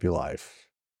have a happy life.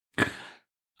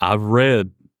 I've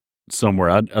read somewhere,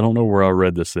 I don't know where I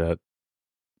read this at,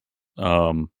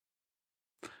 when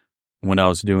I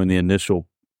was doing the initial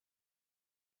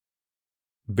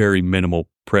very minimal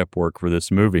prep work for this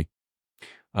movie,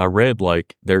 I read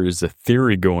there is a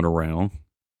theory going around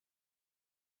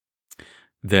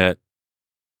that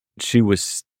she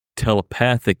was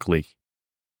telepathically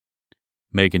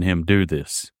making him do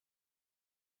this.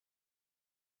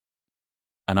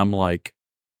 And I'm like,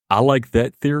 I like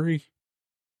that theory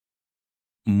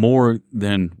more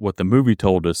than what the movie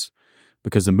told us,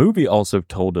 because the movie also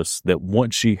told us that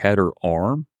once she had her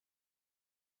arm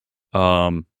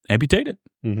amputated,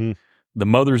 mm-hmm. The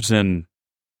mother's in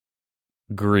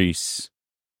Greece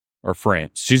or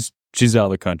France. She's out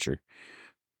of the country.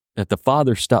 That the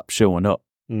father stopped showing up.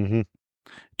 Mm-hmm.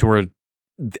 to where,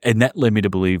 and that led me to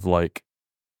believe like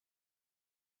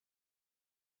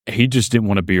he just didn't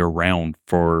want to be around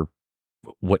for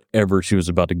whatever she was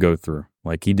about to go through.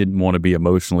 Like he didn't want to be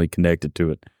emotionally connected to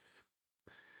it.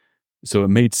 So it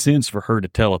made sense for her to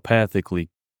telepathically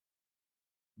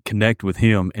connect with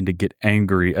him and to get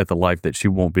angry at the life that she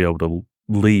won't be able to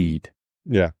lead.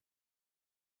 Yeah.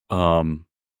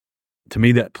 To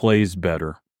me, that plays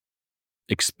better,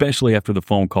 especially after the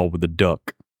phone call with the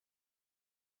duck,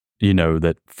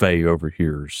 that Faye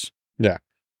overhears. Yeah.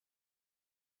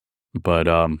 But,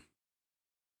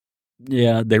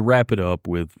 yeah, they wrap it up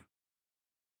with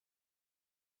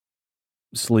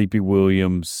Sleepy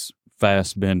Williams,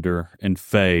 Fassbender, and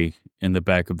Faye in the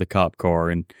back of the cop car.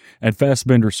 And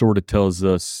Fassbender sort of tells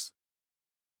the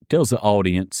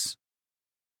audience,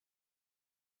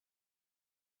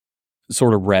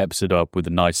 sort of wraps it up with a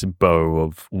nice bow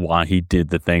of why he did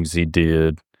the things he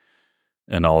did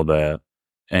and all that.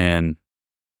 And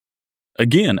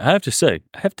again, I have to say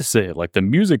it, like the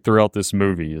music throughout this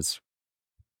movie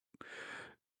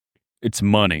it's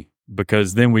money,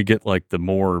 because then we get like the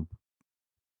more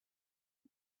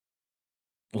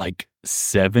like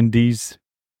 70s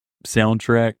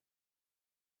soundtrack.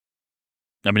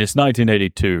 I mean, it's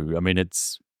 1982. I mean,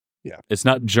 it's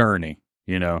not Journey,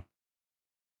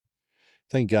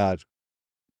 Thank God.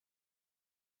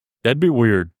 That'd be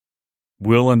weird.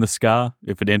 Wheel in the Sky,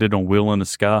 if it ended on Wheel in the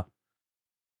Sky.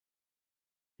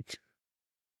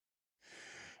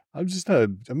 I'm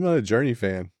not a Journey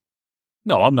fan.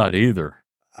 No, I'm not either.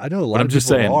 I know a lot of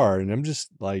people are, and I'm just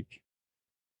like,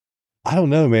 I don't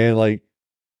know, man. Like,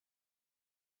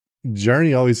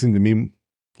 Journey always seemed to me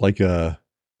like an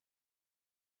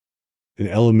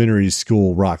elementary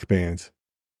school rock band.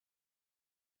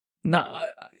 No,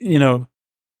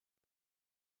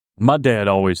 my dad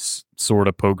always sort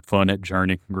of poked fun at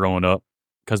Journey growing up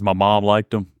because my mom liked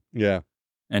them. Yeah.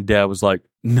 And Dad was like,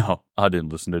 no, I didn't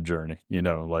listen to Journey.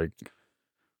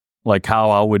 Like how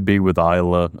I would be with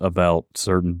Isla about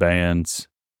certain bands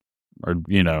or,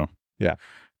 Yeah.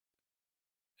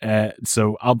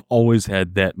 So I've always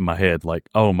had that in my head. Like,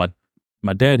 oh, my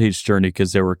dad hates Journey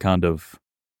because they were kind of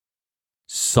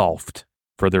soft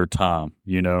for their time,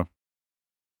 And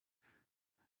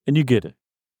you get it.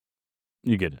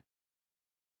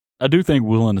 I do think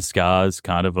Wheel in the Sky is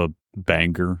kind of a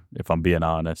banger, if I'm being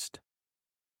honest.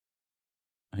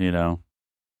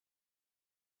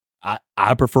 I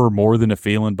prefer More Than a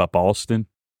Feeling by Boston.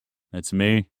 That's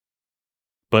me.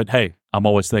 But hey, I'm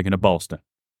always thinking of Boston.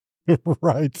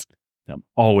 Right. I'm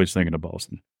always thinking of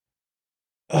Boston.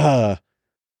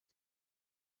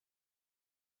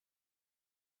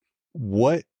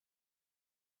 What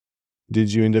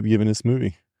did you end up giving this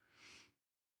movie?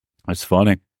 It's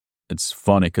funny. It's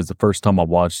funny because the first time I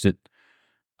watched it,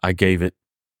 I gave it,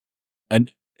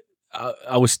 and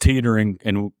I was teetering,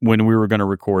 and when we were going to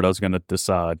record, I was going to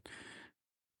decide.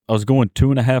 I was going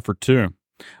 2.5 or 2.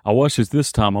 I watched it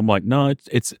this time. I'm like, no,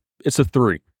 it's a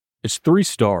 3. It's 3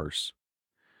 stars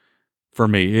for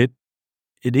me.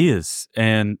 It is,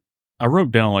 and I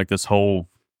wrote down like this whole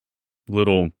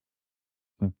little,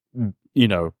 my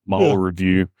whole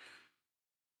review.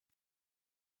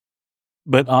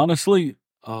 But honestly,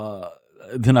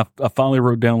 then I finally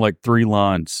wrote down like 3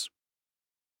 lines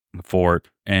for it.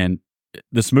 And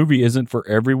this movie isn't for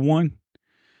everyone.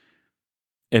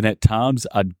 And at times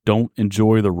I don't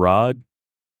enjoy the ride,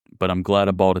 but I'm glad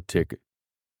I bought a ticket.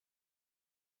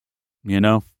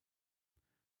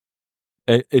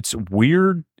 It's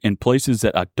weird in places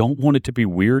that I don't want it to be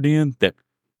weird in,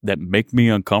 that make me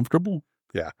uncomfortable.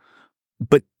 Yeah.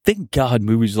 But thank God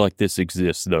movies like this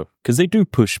exist, though, because they do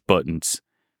push buttons.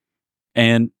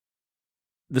 And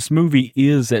this movie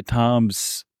is at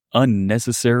times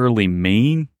unnecessarily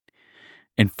mean.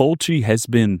 And Fulci has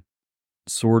been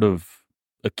sort of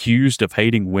accused of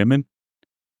hating women,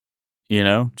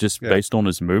 based on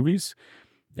his movies.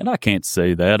 And I can't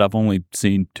say that. I've only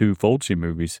seen 2 Fulci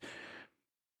movies.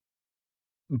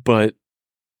 But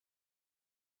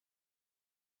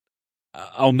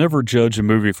I'll never judge a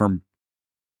movie for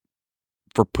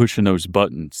pushing those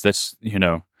buttons. That's,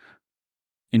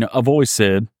 I've always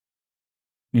said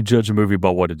you judge a movie by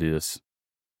what it is.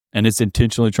 And it's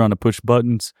intentionally trying to push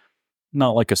buttons,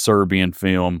 not like a Serbian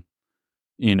film.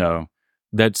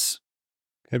 That's...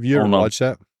 Have you ever watched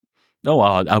that? No,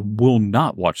 I will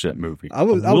not watch that movie. I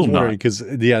was wondering because,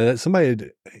 it's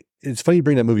funny you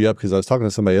bring that movie up because I was talking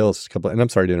to somebody else and I'm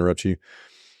sorry to interrupt you.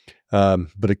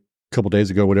 But a couple days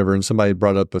ago, whatever, and somebody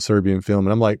brought up a Serbian film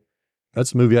and I'm like,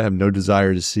 that's a movie I have no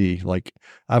desire to see. Like,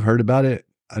 I've heard about it.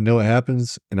 I know it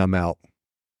happens and I'm out.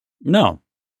 No.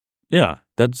 Yeah,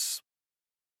 that's...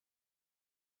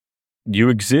 you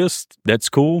exist. That's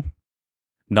cool.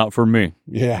 Not for me.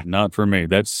 Yeah. Not for me.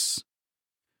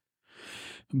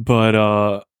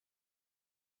 But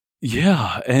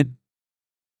yeah, and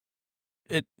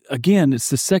it's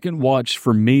the second watch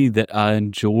for me that I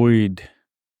enjoyed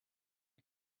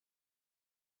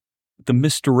the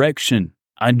misdirection.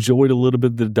 I enjoyed a little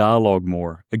bit of the dialogue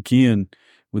more. Again,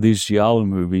 with these Giallo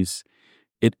movies,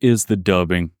 it is the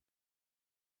dubbing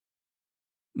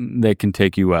that can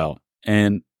take you out.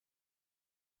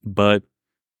 But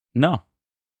no,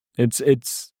 it's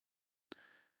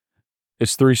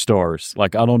 3 stars.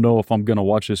 Like, I don't know if I'm going to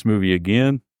watch this movie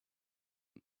again,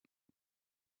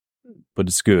 but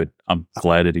it's good. I'm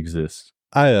glad it exists.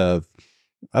 I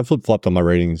flip-flopped on my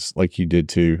ratings like you did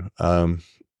too.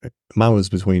 Mine was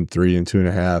between 3 and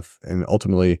 2.5, and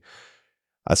ultimately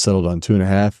I settled on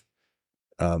 2.5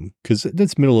 because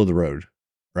that's middle of the road,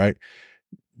 right?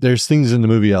 There's things in the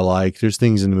movie I like. There's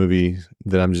things in the movie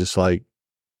that I'm just like,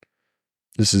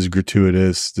 this is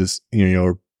gratuitous. This,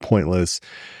 or pointless.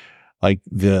 Like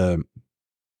the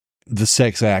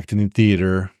sex act in the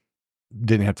theater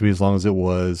didn't have to be as long as it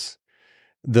was.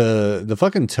 The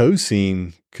fucking toe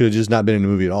scene could have just not been in the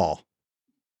movie at all.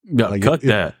 No, Like cut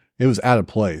that. It was out of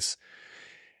place.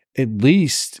 At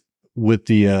least with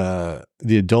the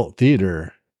adult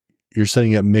theater, you're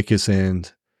setting up Mikus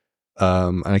and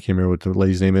I can't remember what the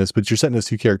lady's name is, but you're setting those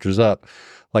 2 characters up.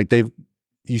 Like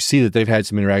you see that they've had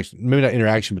some interaction, maybe not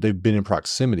interaction, but they've been in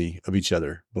proximity of each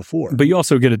other before. But you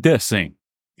also get a death scene.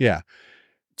 Yeah.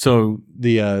 So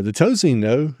the toe scene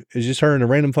though is just her in a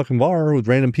random fucking bar with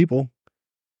random people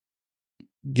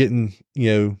getting,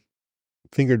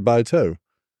 fingered by a toe.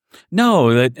 no,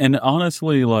 and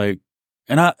honestly, like,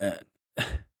 and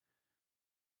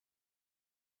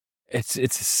it's a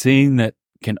scene that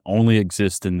can only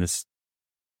exist in this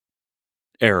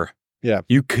era. Yeah.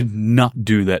 You could not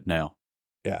do that now.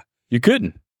 Yeah. You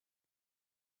couldn't.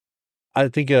 I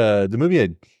think the movie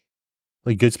had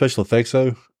like good special effects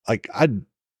though. Like I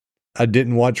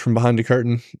didn't watch From Behind the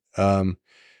Curtain.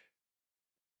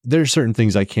 There's certain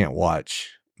things I can't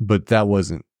watch, but that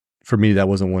wasn't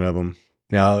one of them.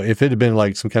 Now, if it had been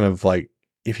like some kind of like,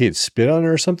 if he had spit on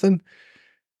her or something,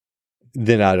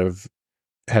 then I'd have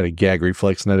had a gag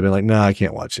reflex and I'd have been like, nah, I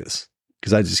can't watch this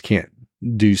because I just can't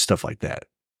do stuff like that.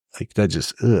 Like that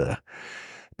just, ugh.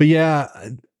 But yeah,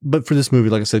 but for this movie,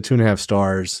 like I said, 2.5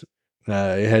 stars.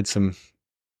 It had some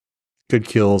good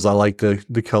kills. I like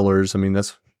the colors. I mean,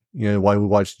 that's, why we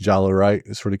watch Giallo, right?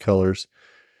 It's for the colors.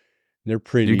 They're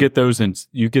pretty. You get those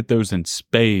in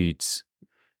spades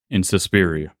in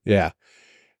Suspiria. Yeah.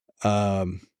 But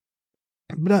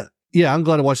yeah, I'm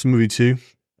glad I watched the movie too.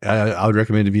 I would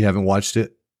recommend if you haven't watched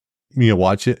it,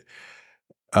 watch it.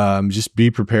 Just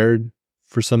be prepared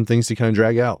for some things to kind of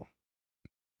drag out.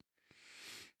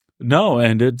 No,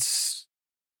 and this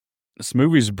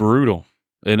movie's brutal,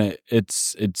 and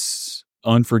it's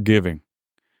unforgiving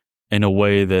in a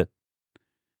way that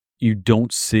you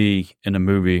don't see in a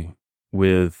movie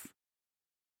with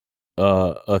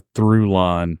a through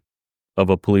line of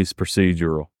a police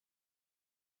procedural,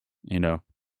 And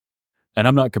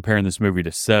I'm not comparing this movie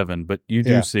to Seven, but you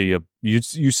do see you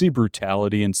see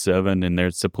brutality in Seven, and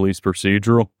there's a police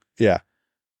procedural. Yeah.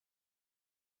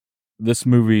 This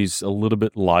movie's a little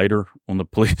bit lighter on the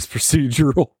police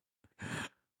procedural,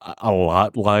 a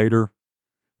lot lighter,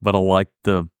 but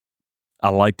I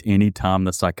liked any time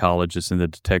the psychologist and the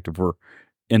detective were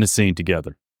in a scene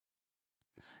together.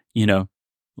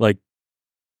 Like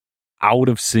I would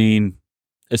have seen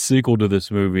a sequel to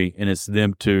this movie, and it's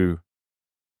them two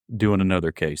doing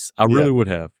another case. I really would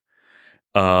have.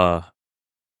 But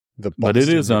it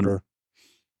is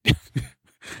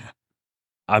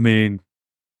I mean,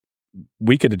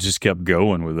 we could have just kept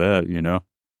going with that,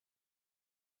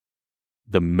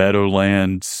 The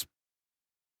Meadowlands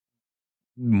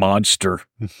monster.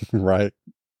 Right.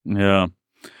 Yeah.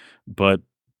 But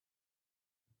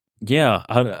yeah,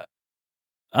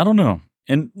 I don't know.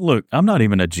 And look, I'm not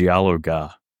even a Giallo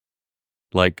guy.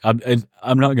 Like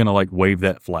I'm not going to like wave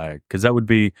that flag cuz that would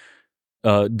be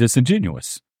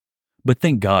disingenuous. But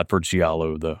thank God for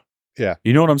Giallo though. Yeah.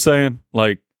 You know what I'm saying?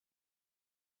 Like,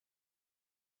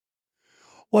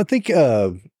 well, I think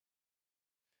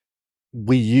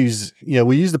we use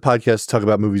the podcast to talk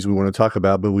about movies we want to talk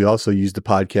about, but we also use the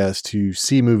podcast to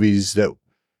see movies that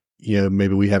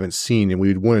maybe we haven't seen and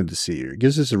we wanted to see. It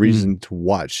gives us a reason to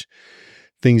watch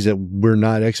things that we're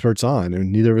not experts on,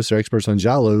 and neither of us are experts on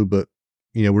Giallo, but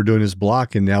we're doing this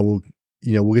block, and now we'll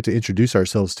get to introduce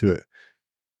ourselves to it.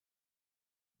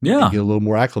 Yeah, and get a little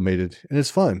more acclimated, and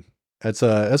it's fun. That's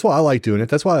why I like doing it.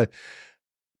 That's why,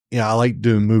 I like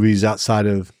doing movies outside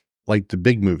of like the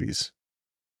big movies.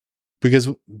 because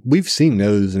we've seen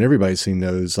those and everybody's seen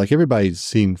those. Like everybody's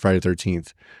seen Friday the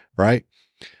 13th, right?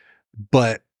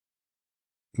 But,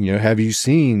 have you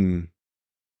seen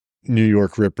New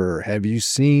York Ripper? Have you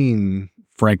seen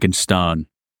Frankenstein?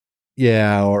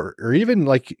 Yeah, or even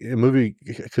like a movie,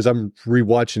 because I'm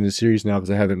rewatching the series now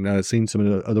because I haven't seen some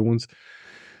of the other ones.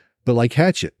 But like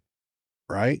Hatchet,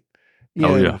 right?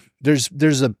 Yeah.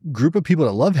 There's a group of people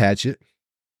that love Hatchet,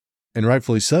 and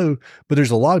rightfully so, but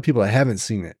there's a lot of people that haven't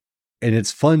seen it. And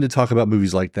it's fun to talk about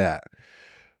movies like that.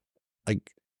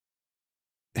 Like,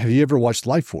 have you ever watched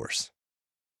Life Force?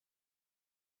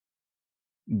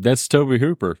 That's Toby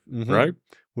Hooper, right?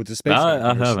 With the space.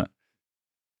 I haven't.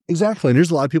 Exactly. And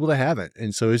there's a lot of people that haven't.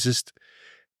 And so it's just,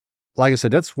 like I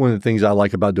said, that's one of the things I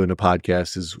like about doing a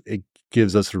podcast is it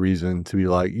gives us a reason to be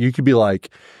like, you could be like,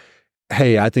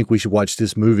 hey, I think we should watch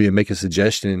this movie and make a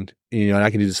suggestion, and I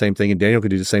can do the same thing and Daniel can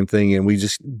do the same thing. And we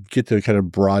just get to kind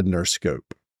of broaden our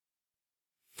scope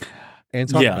and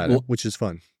talk about it, which is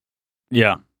fun.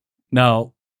 Yeah.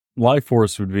 Now, Life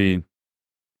Force would be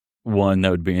one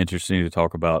that would be interesting to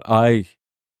talk about. I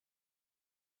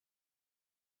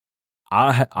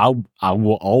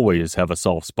will always have a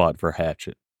soft spot for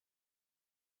Hatchet.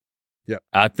 Yeah.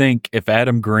 I think if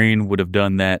Adam Green would have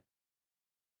done that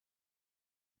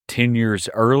 10 years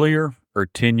earlier or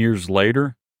 10 years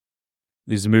later,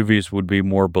 these movies would be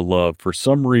more beloved. For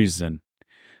some reason,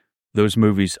 those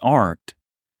movies aren't.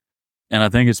 And I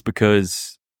think it's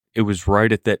because it was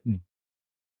right at that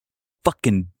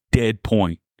fucking dead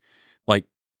point, like,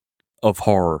 of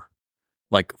horror.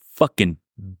 Like, fucking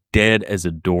dead as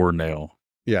a doornail.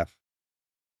 Yeah.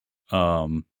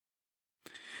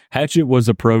 Hatchet was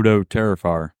a proto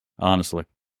Terrifier, honestly.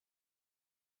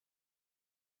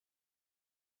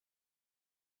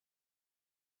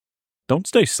 Don't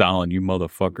stay silent, you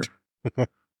motherfucker.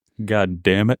 God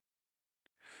damn it.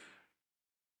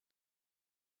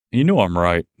 You know I'm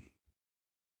right.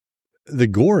 The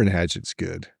gore in Hatchet's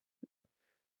good.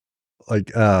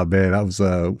 Like, man,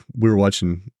 we were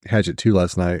watching Hatchet 2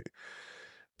 last night.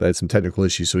 But I had some technical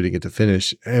issues, so we didn't get to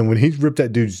finish. And when he ripped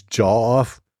that dude's jaw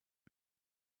off,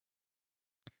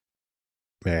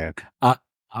 man.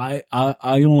 I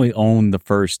only own the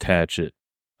first Hatchet.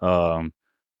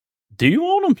 Do you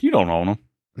own them? You don't own them.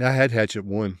 I had Hatchet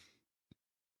 1.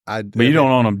 But you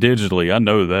don't own them digitally. I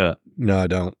know that. No, I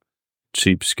don't.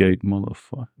 Cheapskate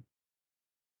motherfucker.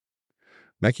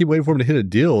 I keep waiting for him to hit a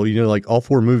deal. Like all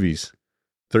 4 movies,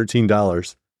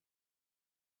 $13.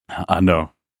 I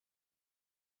know.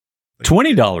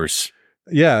 $20.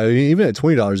 Yeah, I mean, even at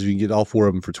 $20, you can get all 4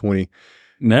 of them for $20.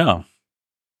 No.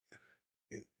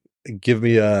 Give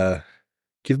me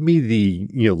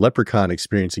the Leprechaun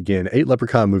experience again. 8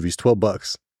 Leprechaun movies,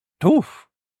 $12. Oof.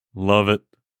 Love it.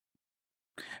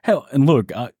 Hell, and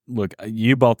look,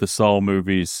 you bought the Saw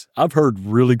movies. I've heard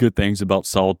really good things about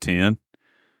Saw 10.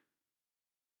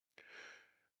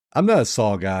 I'm not a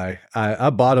Saw guy. I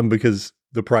bought them because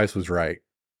the price was right.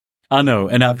 I know,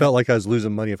 and I felt like I was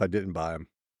losing money if I didn't buy them.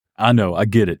 I know, I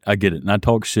get it. And I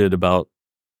talk shit about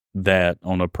that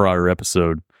on a prior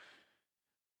episode.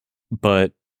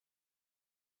 But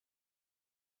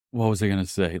what was I going to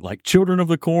say? Like Children of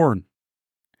the Corn.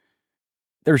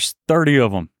 There's 30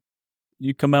 of them.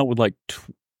 You come out with like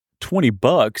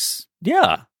 $20.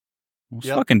 Yeah. Let's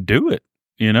fucking do it.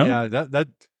 Yeah,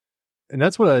 and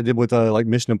that's what I did with like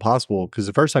Mission Impossible. Because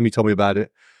the first time you told me about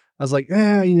it, I was like,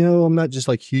 I'm not just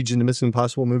like huge into Mission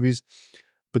Impossible movies.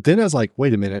 But then I was like,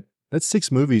 wait a minute, that's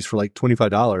 6 movies for like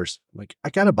 $25. Like, I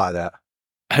gotta buy that.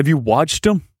 Have you watched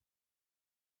them?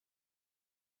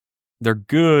 They're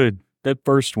good. That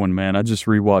first one, man, I just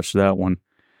rewatched that one.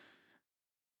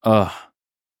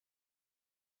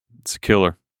 It's a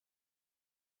killer.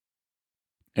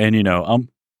 And I'm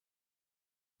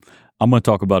going to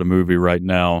talk about a movie right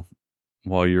now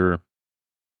while you're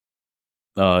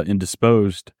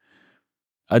indisposed.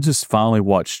 I just finally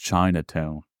watched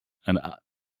Chinatown, and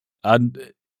I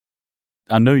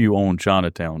know you own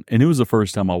Chinatown, and it was the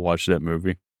first time I watched that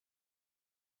movie.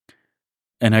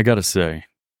 And I got to say,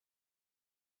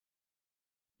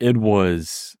 it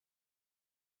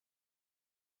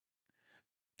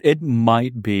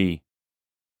might be,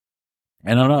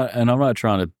 and I'm not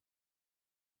trying to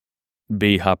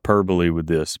be hyperbole with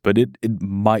this, but it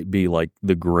might be like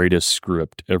the greatest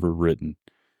script ever written.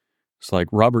 It's like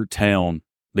Robert Towne,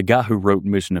 the guy who wrote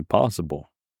Mission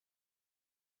Impossible,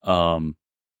 wrote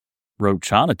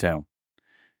Chinatown.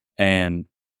 And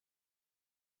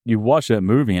you watch that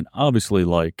movie, and obviously,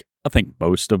 like, I think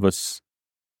most of us,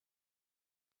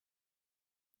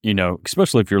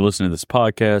 especially if you're listening to this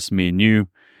podcast, me and you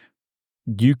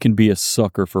can be a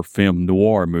sucker for film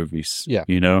noir movies. Yeah.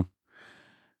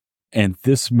 And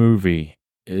this movie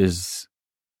is,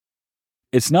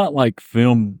 it's not like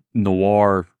film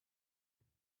noir,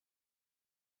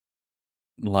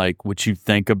 like what you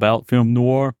think about film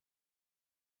noir,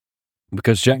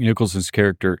 because Jack Nicholson's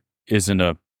character isn't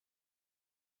a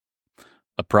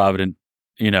private,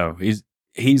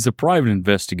 he's a private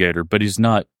investigator, but he's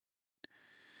not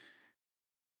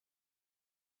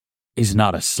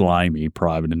a slimy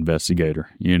private investigator,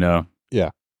 Yeah.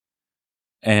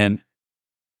 And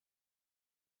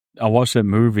I watched that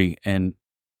movie, and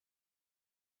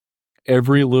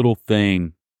every little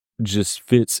thing just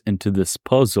fits into this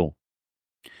puzzle,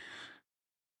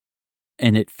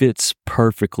 and it fits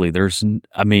perfectly.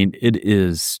 It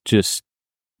is just,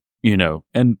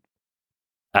 and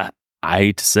I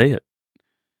hate to say it,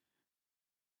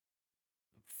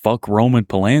 fuck Roman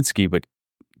Polanski, but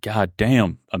god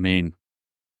damn,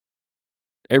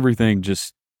 everything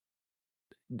just,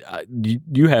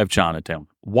 you have Chinatown.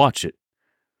 Watch it.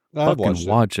 I've watched it.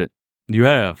 Watch it. You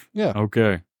have? Yeah.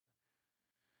 Okay.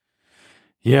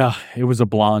 Yeah, it was a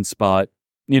blind spot.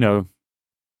 There's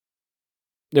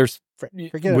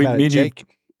Forget about it, Jake.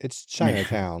 It's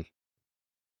Chinatown.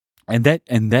 And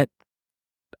that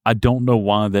I don't know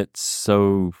why that's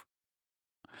so.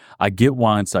 I get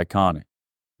why it's iconic,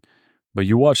 but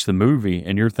you watch the movie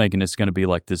and you're thinking it's going to be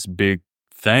like this big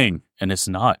thing, and it's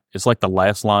not. It's like the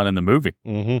last line in the movie.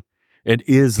 Mm-hmm. It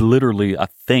is literally, I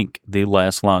think, the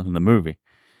last line in the movie,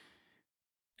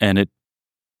 and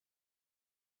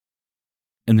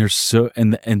there's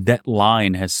and that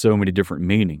line has so many different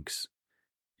meanings.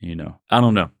 I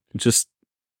don't know. Just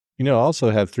I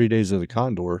also have 3 Days of the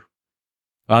Condor.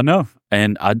 I know,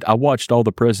 and I watched All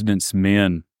the President's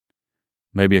Men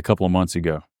maybe a couple of months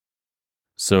ago.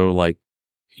 So like,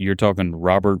 you're talking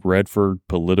Robert Redford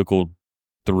political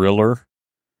thriller,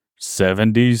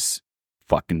 70s,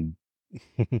 fucking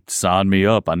sign me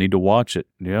up. I need to watch it.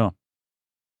 Yeah.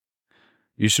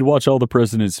 You should watch All the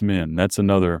President's Men. That's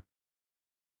another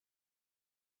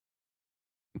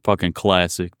fucking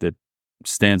classic that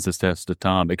stands the test of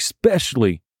time,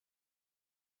 especially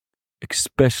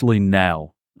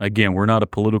now. Again, we're not a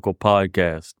political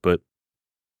podcast, but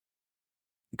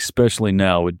especially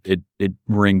now, it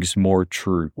rings more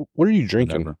true. What are you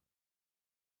drinking?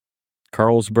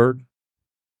 Carlsberg.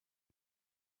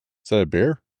 Is that a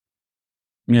beer?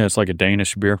 Yeah, it's like a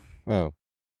Danish beer. Oh.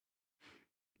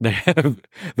 They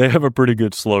have a pretty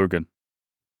good slogan.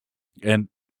 And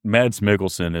Mads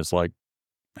Mikkelsen is like,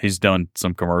 he's done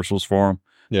some commercials for him.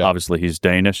 Yeah. Obviously, he's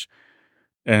Danish.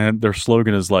 And their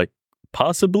slogan is like,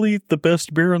 possibly the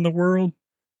best beer in the world.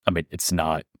 I mean, it's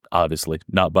not, obviously,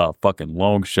 not by a fucking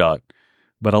long shot.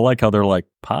 But I like how they're like,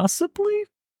 possibly?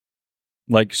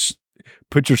 Like,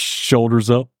 put your shoulders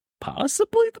up.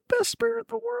 Possibly the best beer in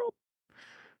the world.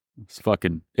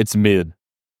 It's mid.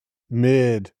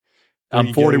 Mid.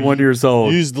 I'm 41 years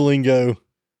old. Use the lingo.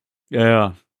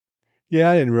 Yeah.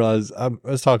 Yeah, I didn't realize. I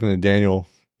was talking to Daniel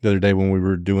the other day when we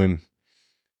were doing.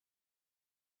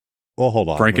 Well, hold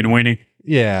on. Frankenweenie?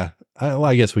 Yeah.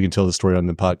 I guess we can tell the story on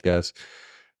the podcast.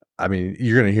 I mean,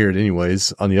 you're going to hear it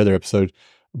anyways on the other episode.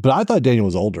 But I thought Daniel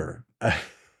was older.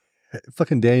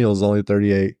 Fucking Daniel is only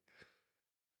 38.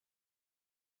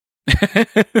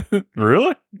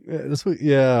 Really?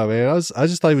 Yeah, man. I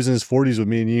just thought he was in his 40s with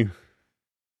me and you.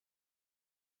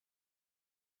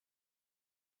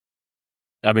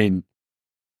 I mean,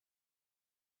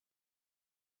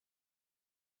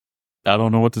 I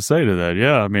don't know what to say to that.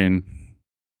 Yeah, I mean,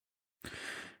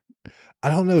 I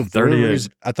don't know. 38.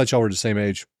 I thought y'all were the same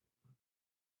age.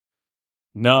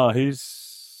 No, I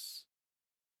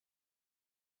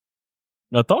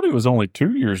thought he was only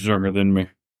 2 years younger than me.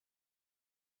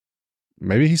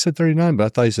 Maybe he said 39, but I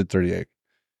thought he said 38.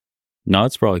 No,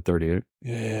 it's probably 38.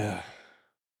 Yeah.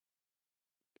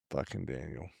 Fucking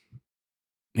Daniel.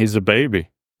 He's a baby.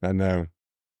 I know.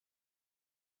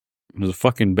 He's a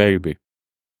fucking baby.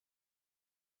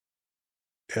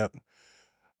 Yep.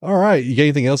 All right. You got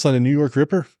anything else on the New York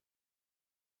Ripper?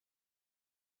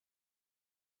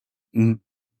 No,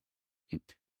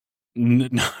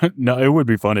 it would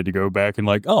be funny to go back and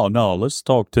like, oh no, let's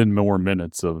talk 10 more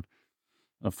minutes of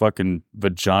fucking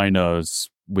vaginas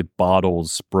with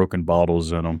broken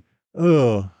bottles in them.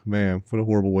 Oh man, what a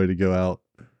horrible way to go out.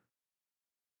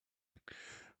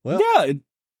 Well, yeah,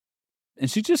 and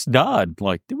she just died.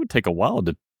 Like, it would take a while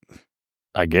to,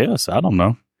 I guess. I don't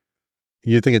know.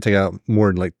 You think it'd take out more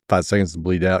than like 5 seconds to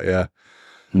bleed out? Yeah.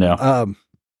 No.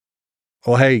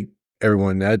 Well, hey,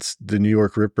 everyone, that's the New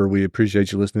York Ripper. We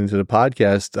appreciate you listening to the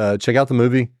podcast. Check out the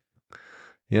movie.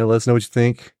 Let us know what you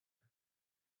think.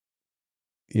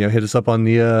 Hit us up on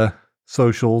the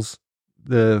socials,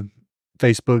 the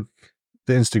Facebook,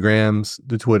 the Instagrams,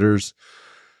 the Twitters.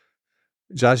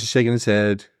 Josh is shaking his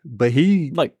head, but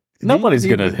nobody's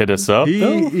going to hit us up.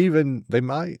 They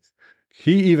might.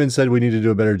 He even said we need to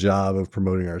do a better job of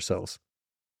promoting ourselves.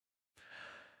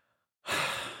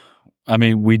 I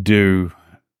mean, we do.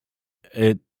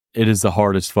 It is the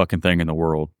hardest fucking thing in the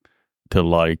world to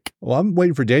like. Well, I'm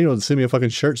waiting for Daniel to send me a fucking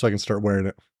shirt so I can start wearing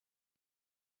it.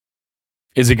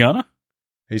 Is he gonna?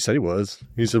 He said he was.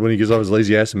 He said when he gets off his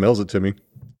lazy ass and mails it to me.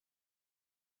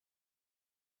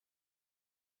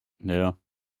 Yeah.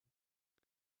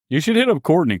 You should hit up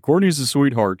Courtney. Courtney's a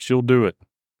sweetheart. She'll do it.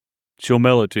 She'll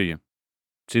mail it to you.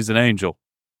 She's an angel.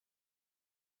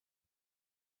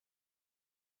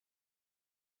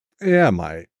 Yeah, I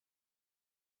might.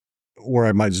 Or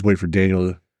I might just wait for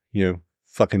Daniel to,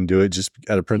 fucking do it just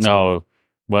out of principle. No.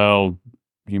 Well,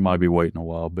 you might be waiting a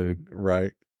while, big.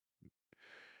 Right.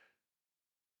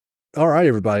 All right,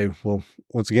 everybody. Well,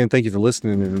 once again, thank you for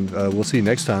listening, and we'll see you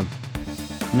next time.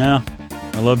 Yeah.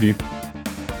 I love you.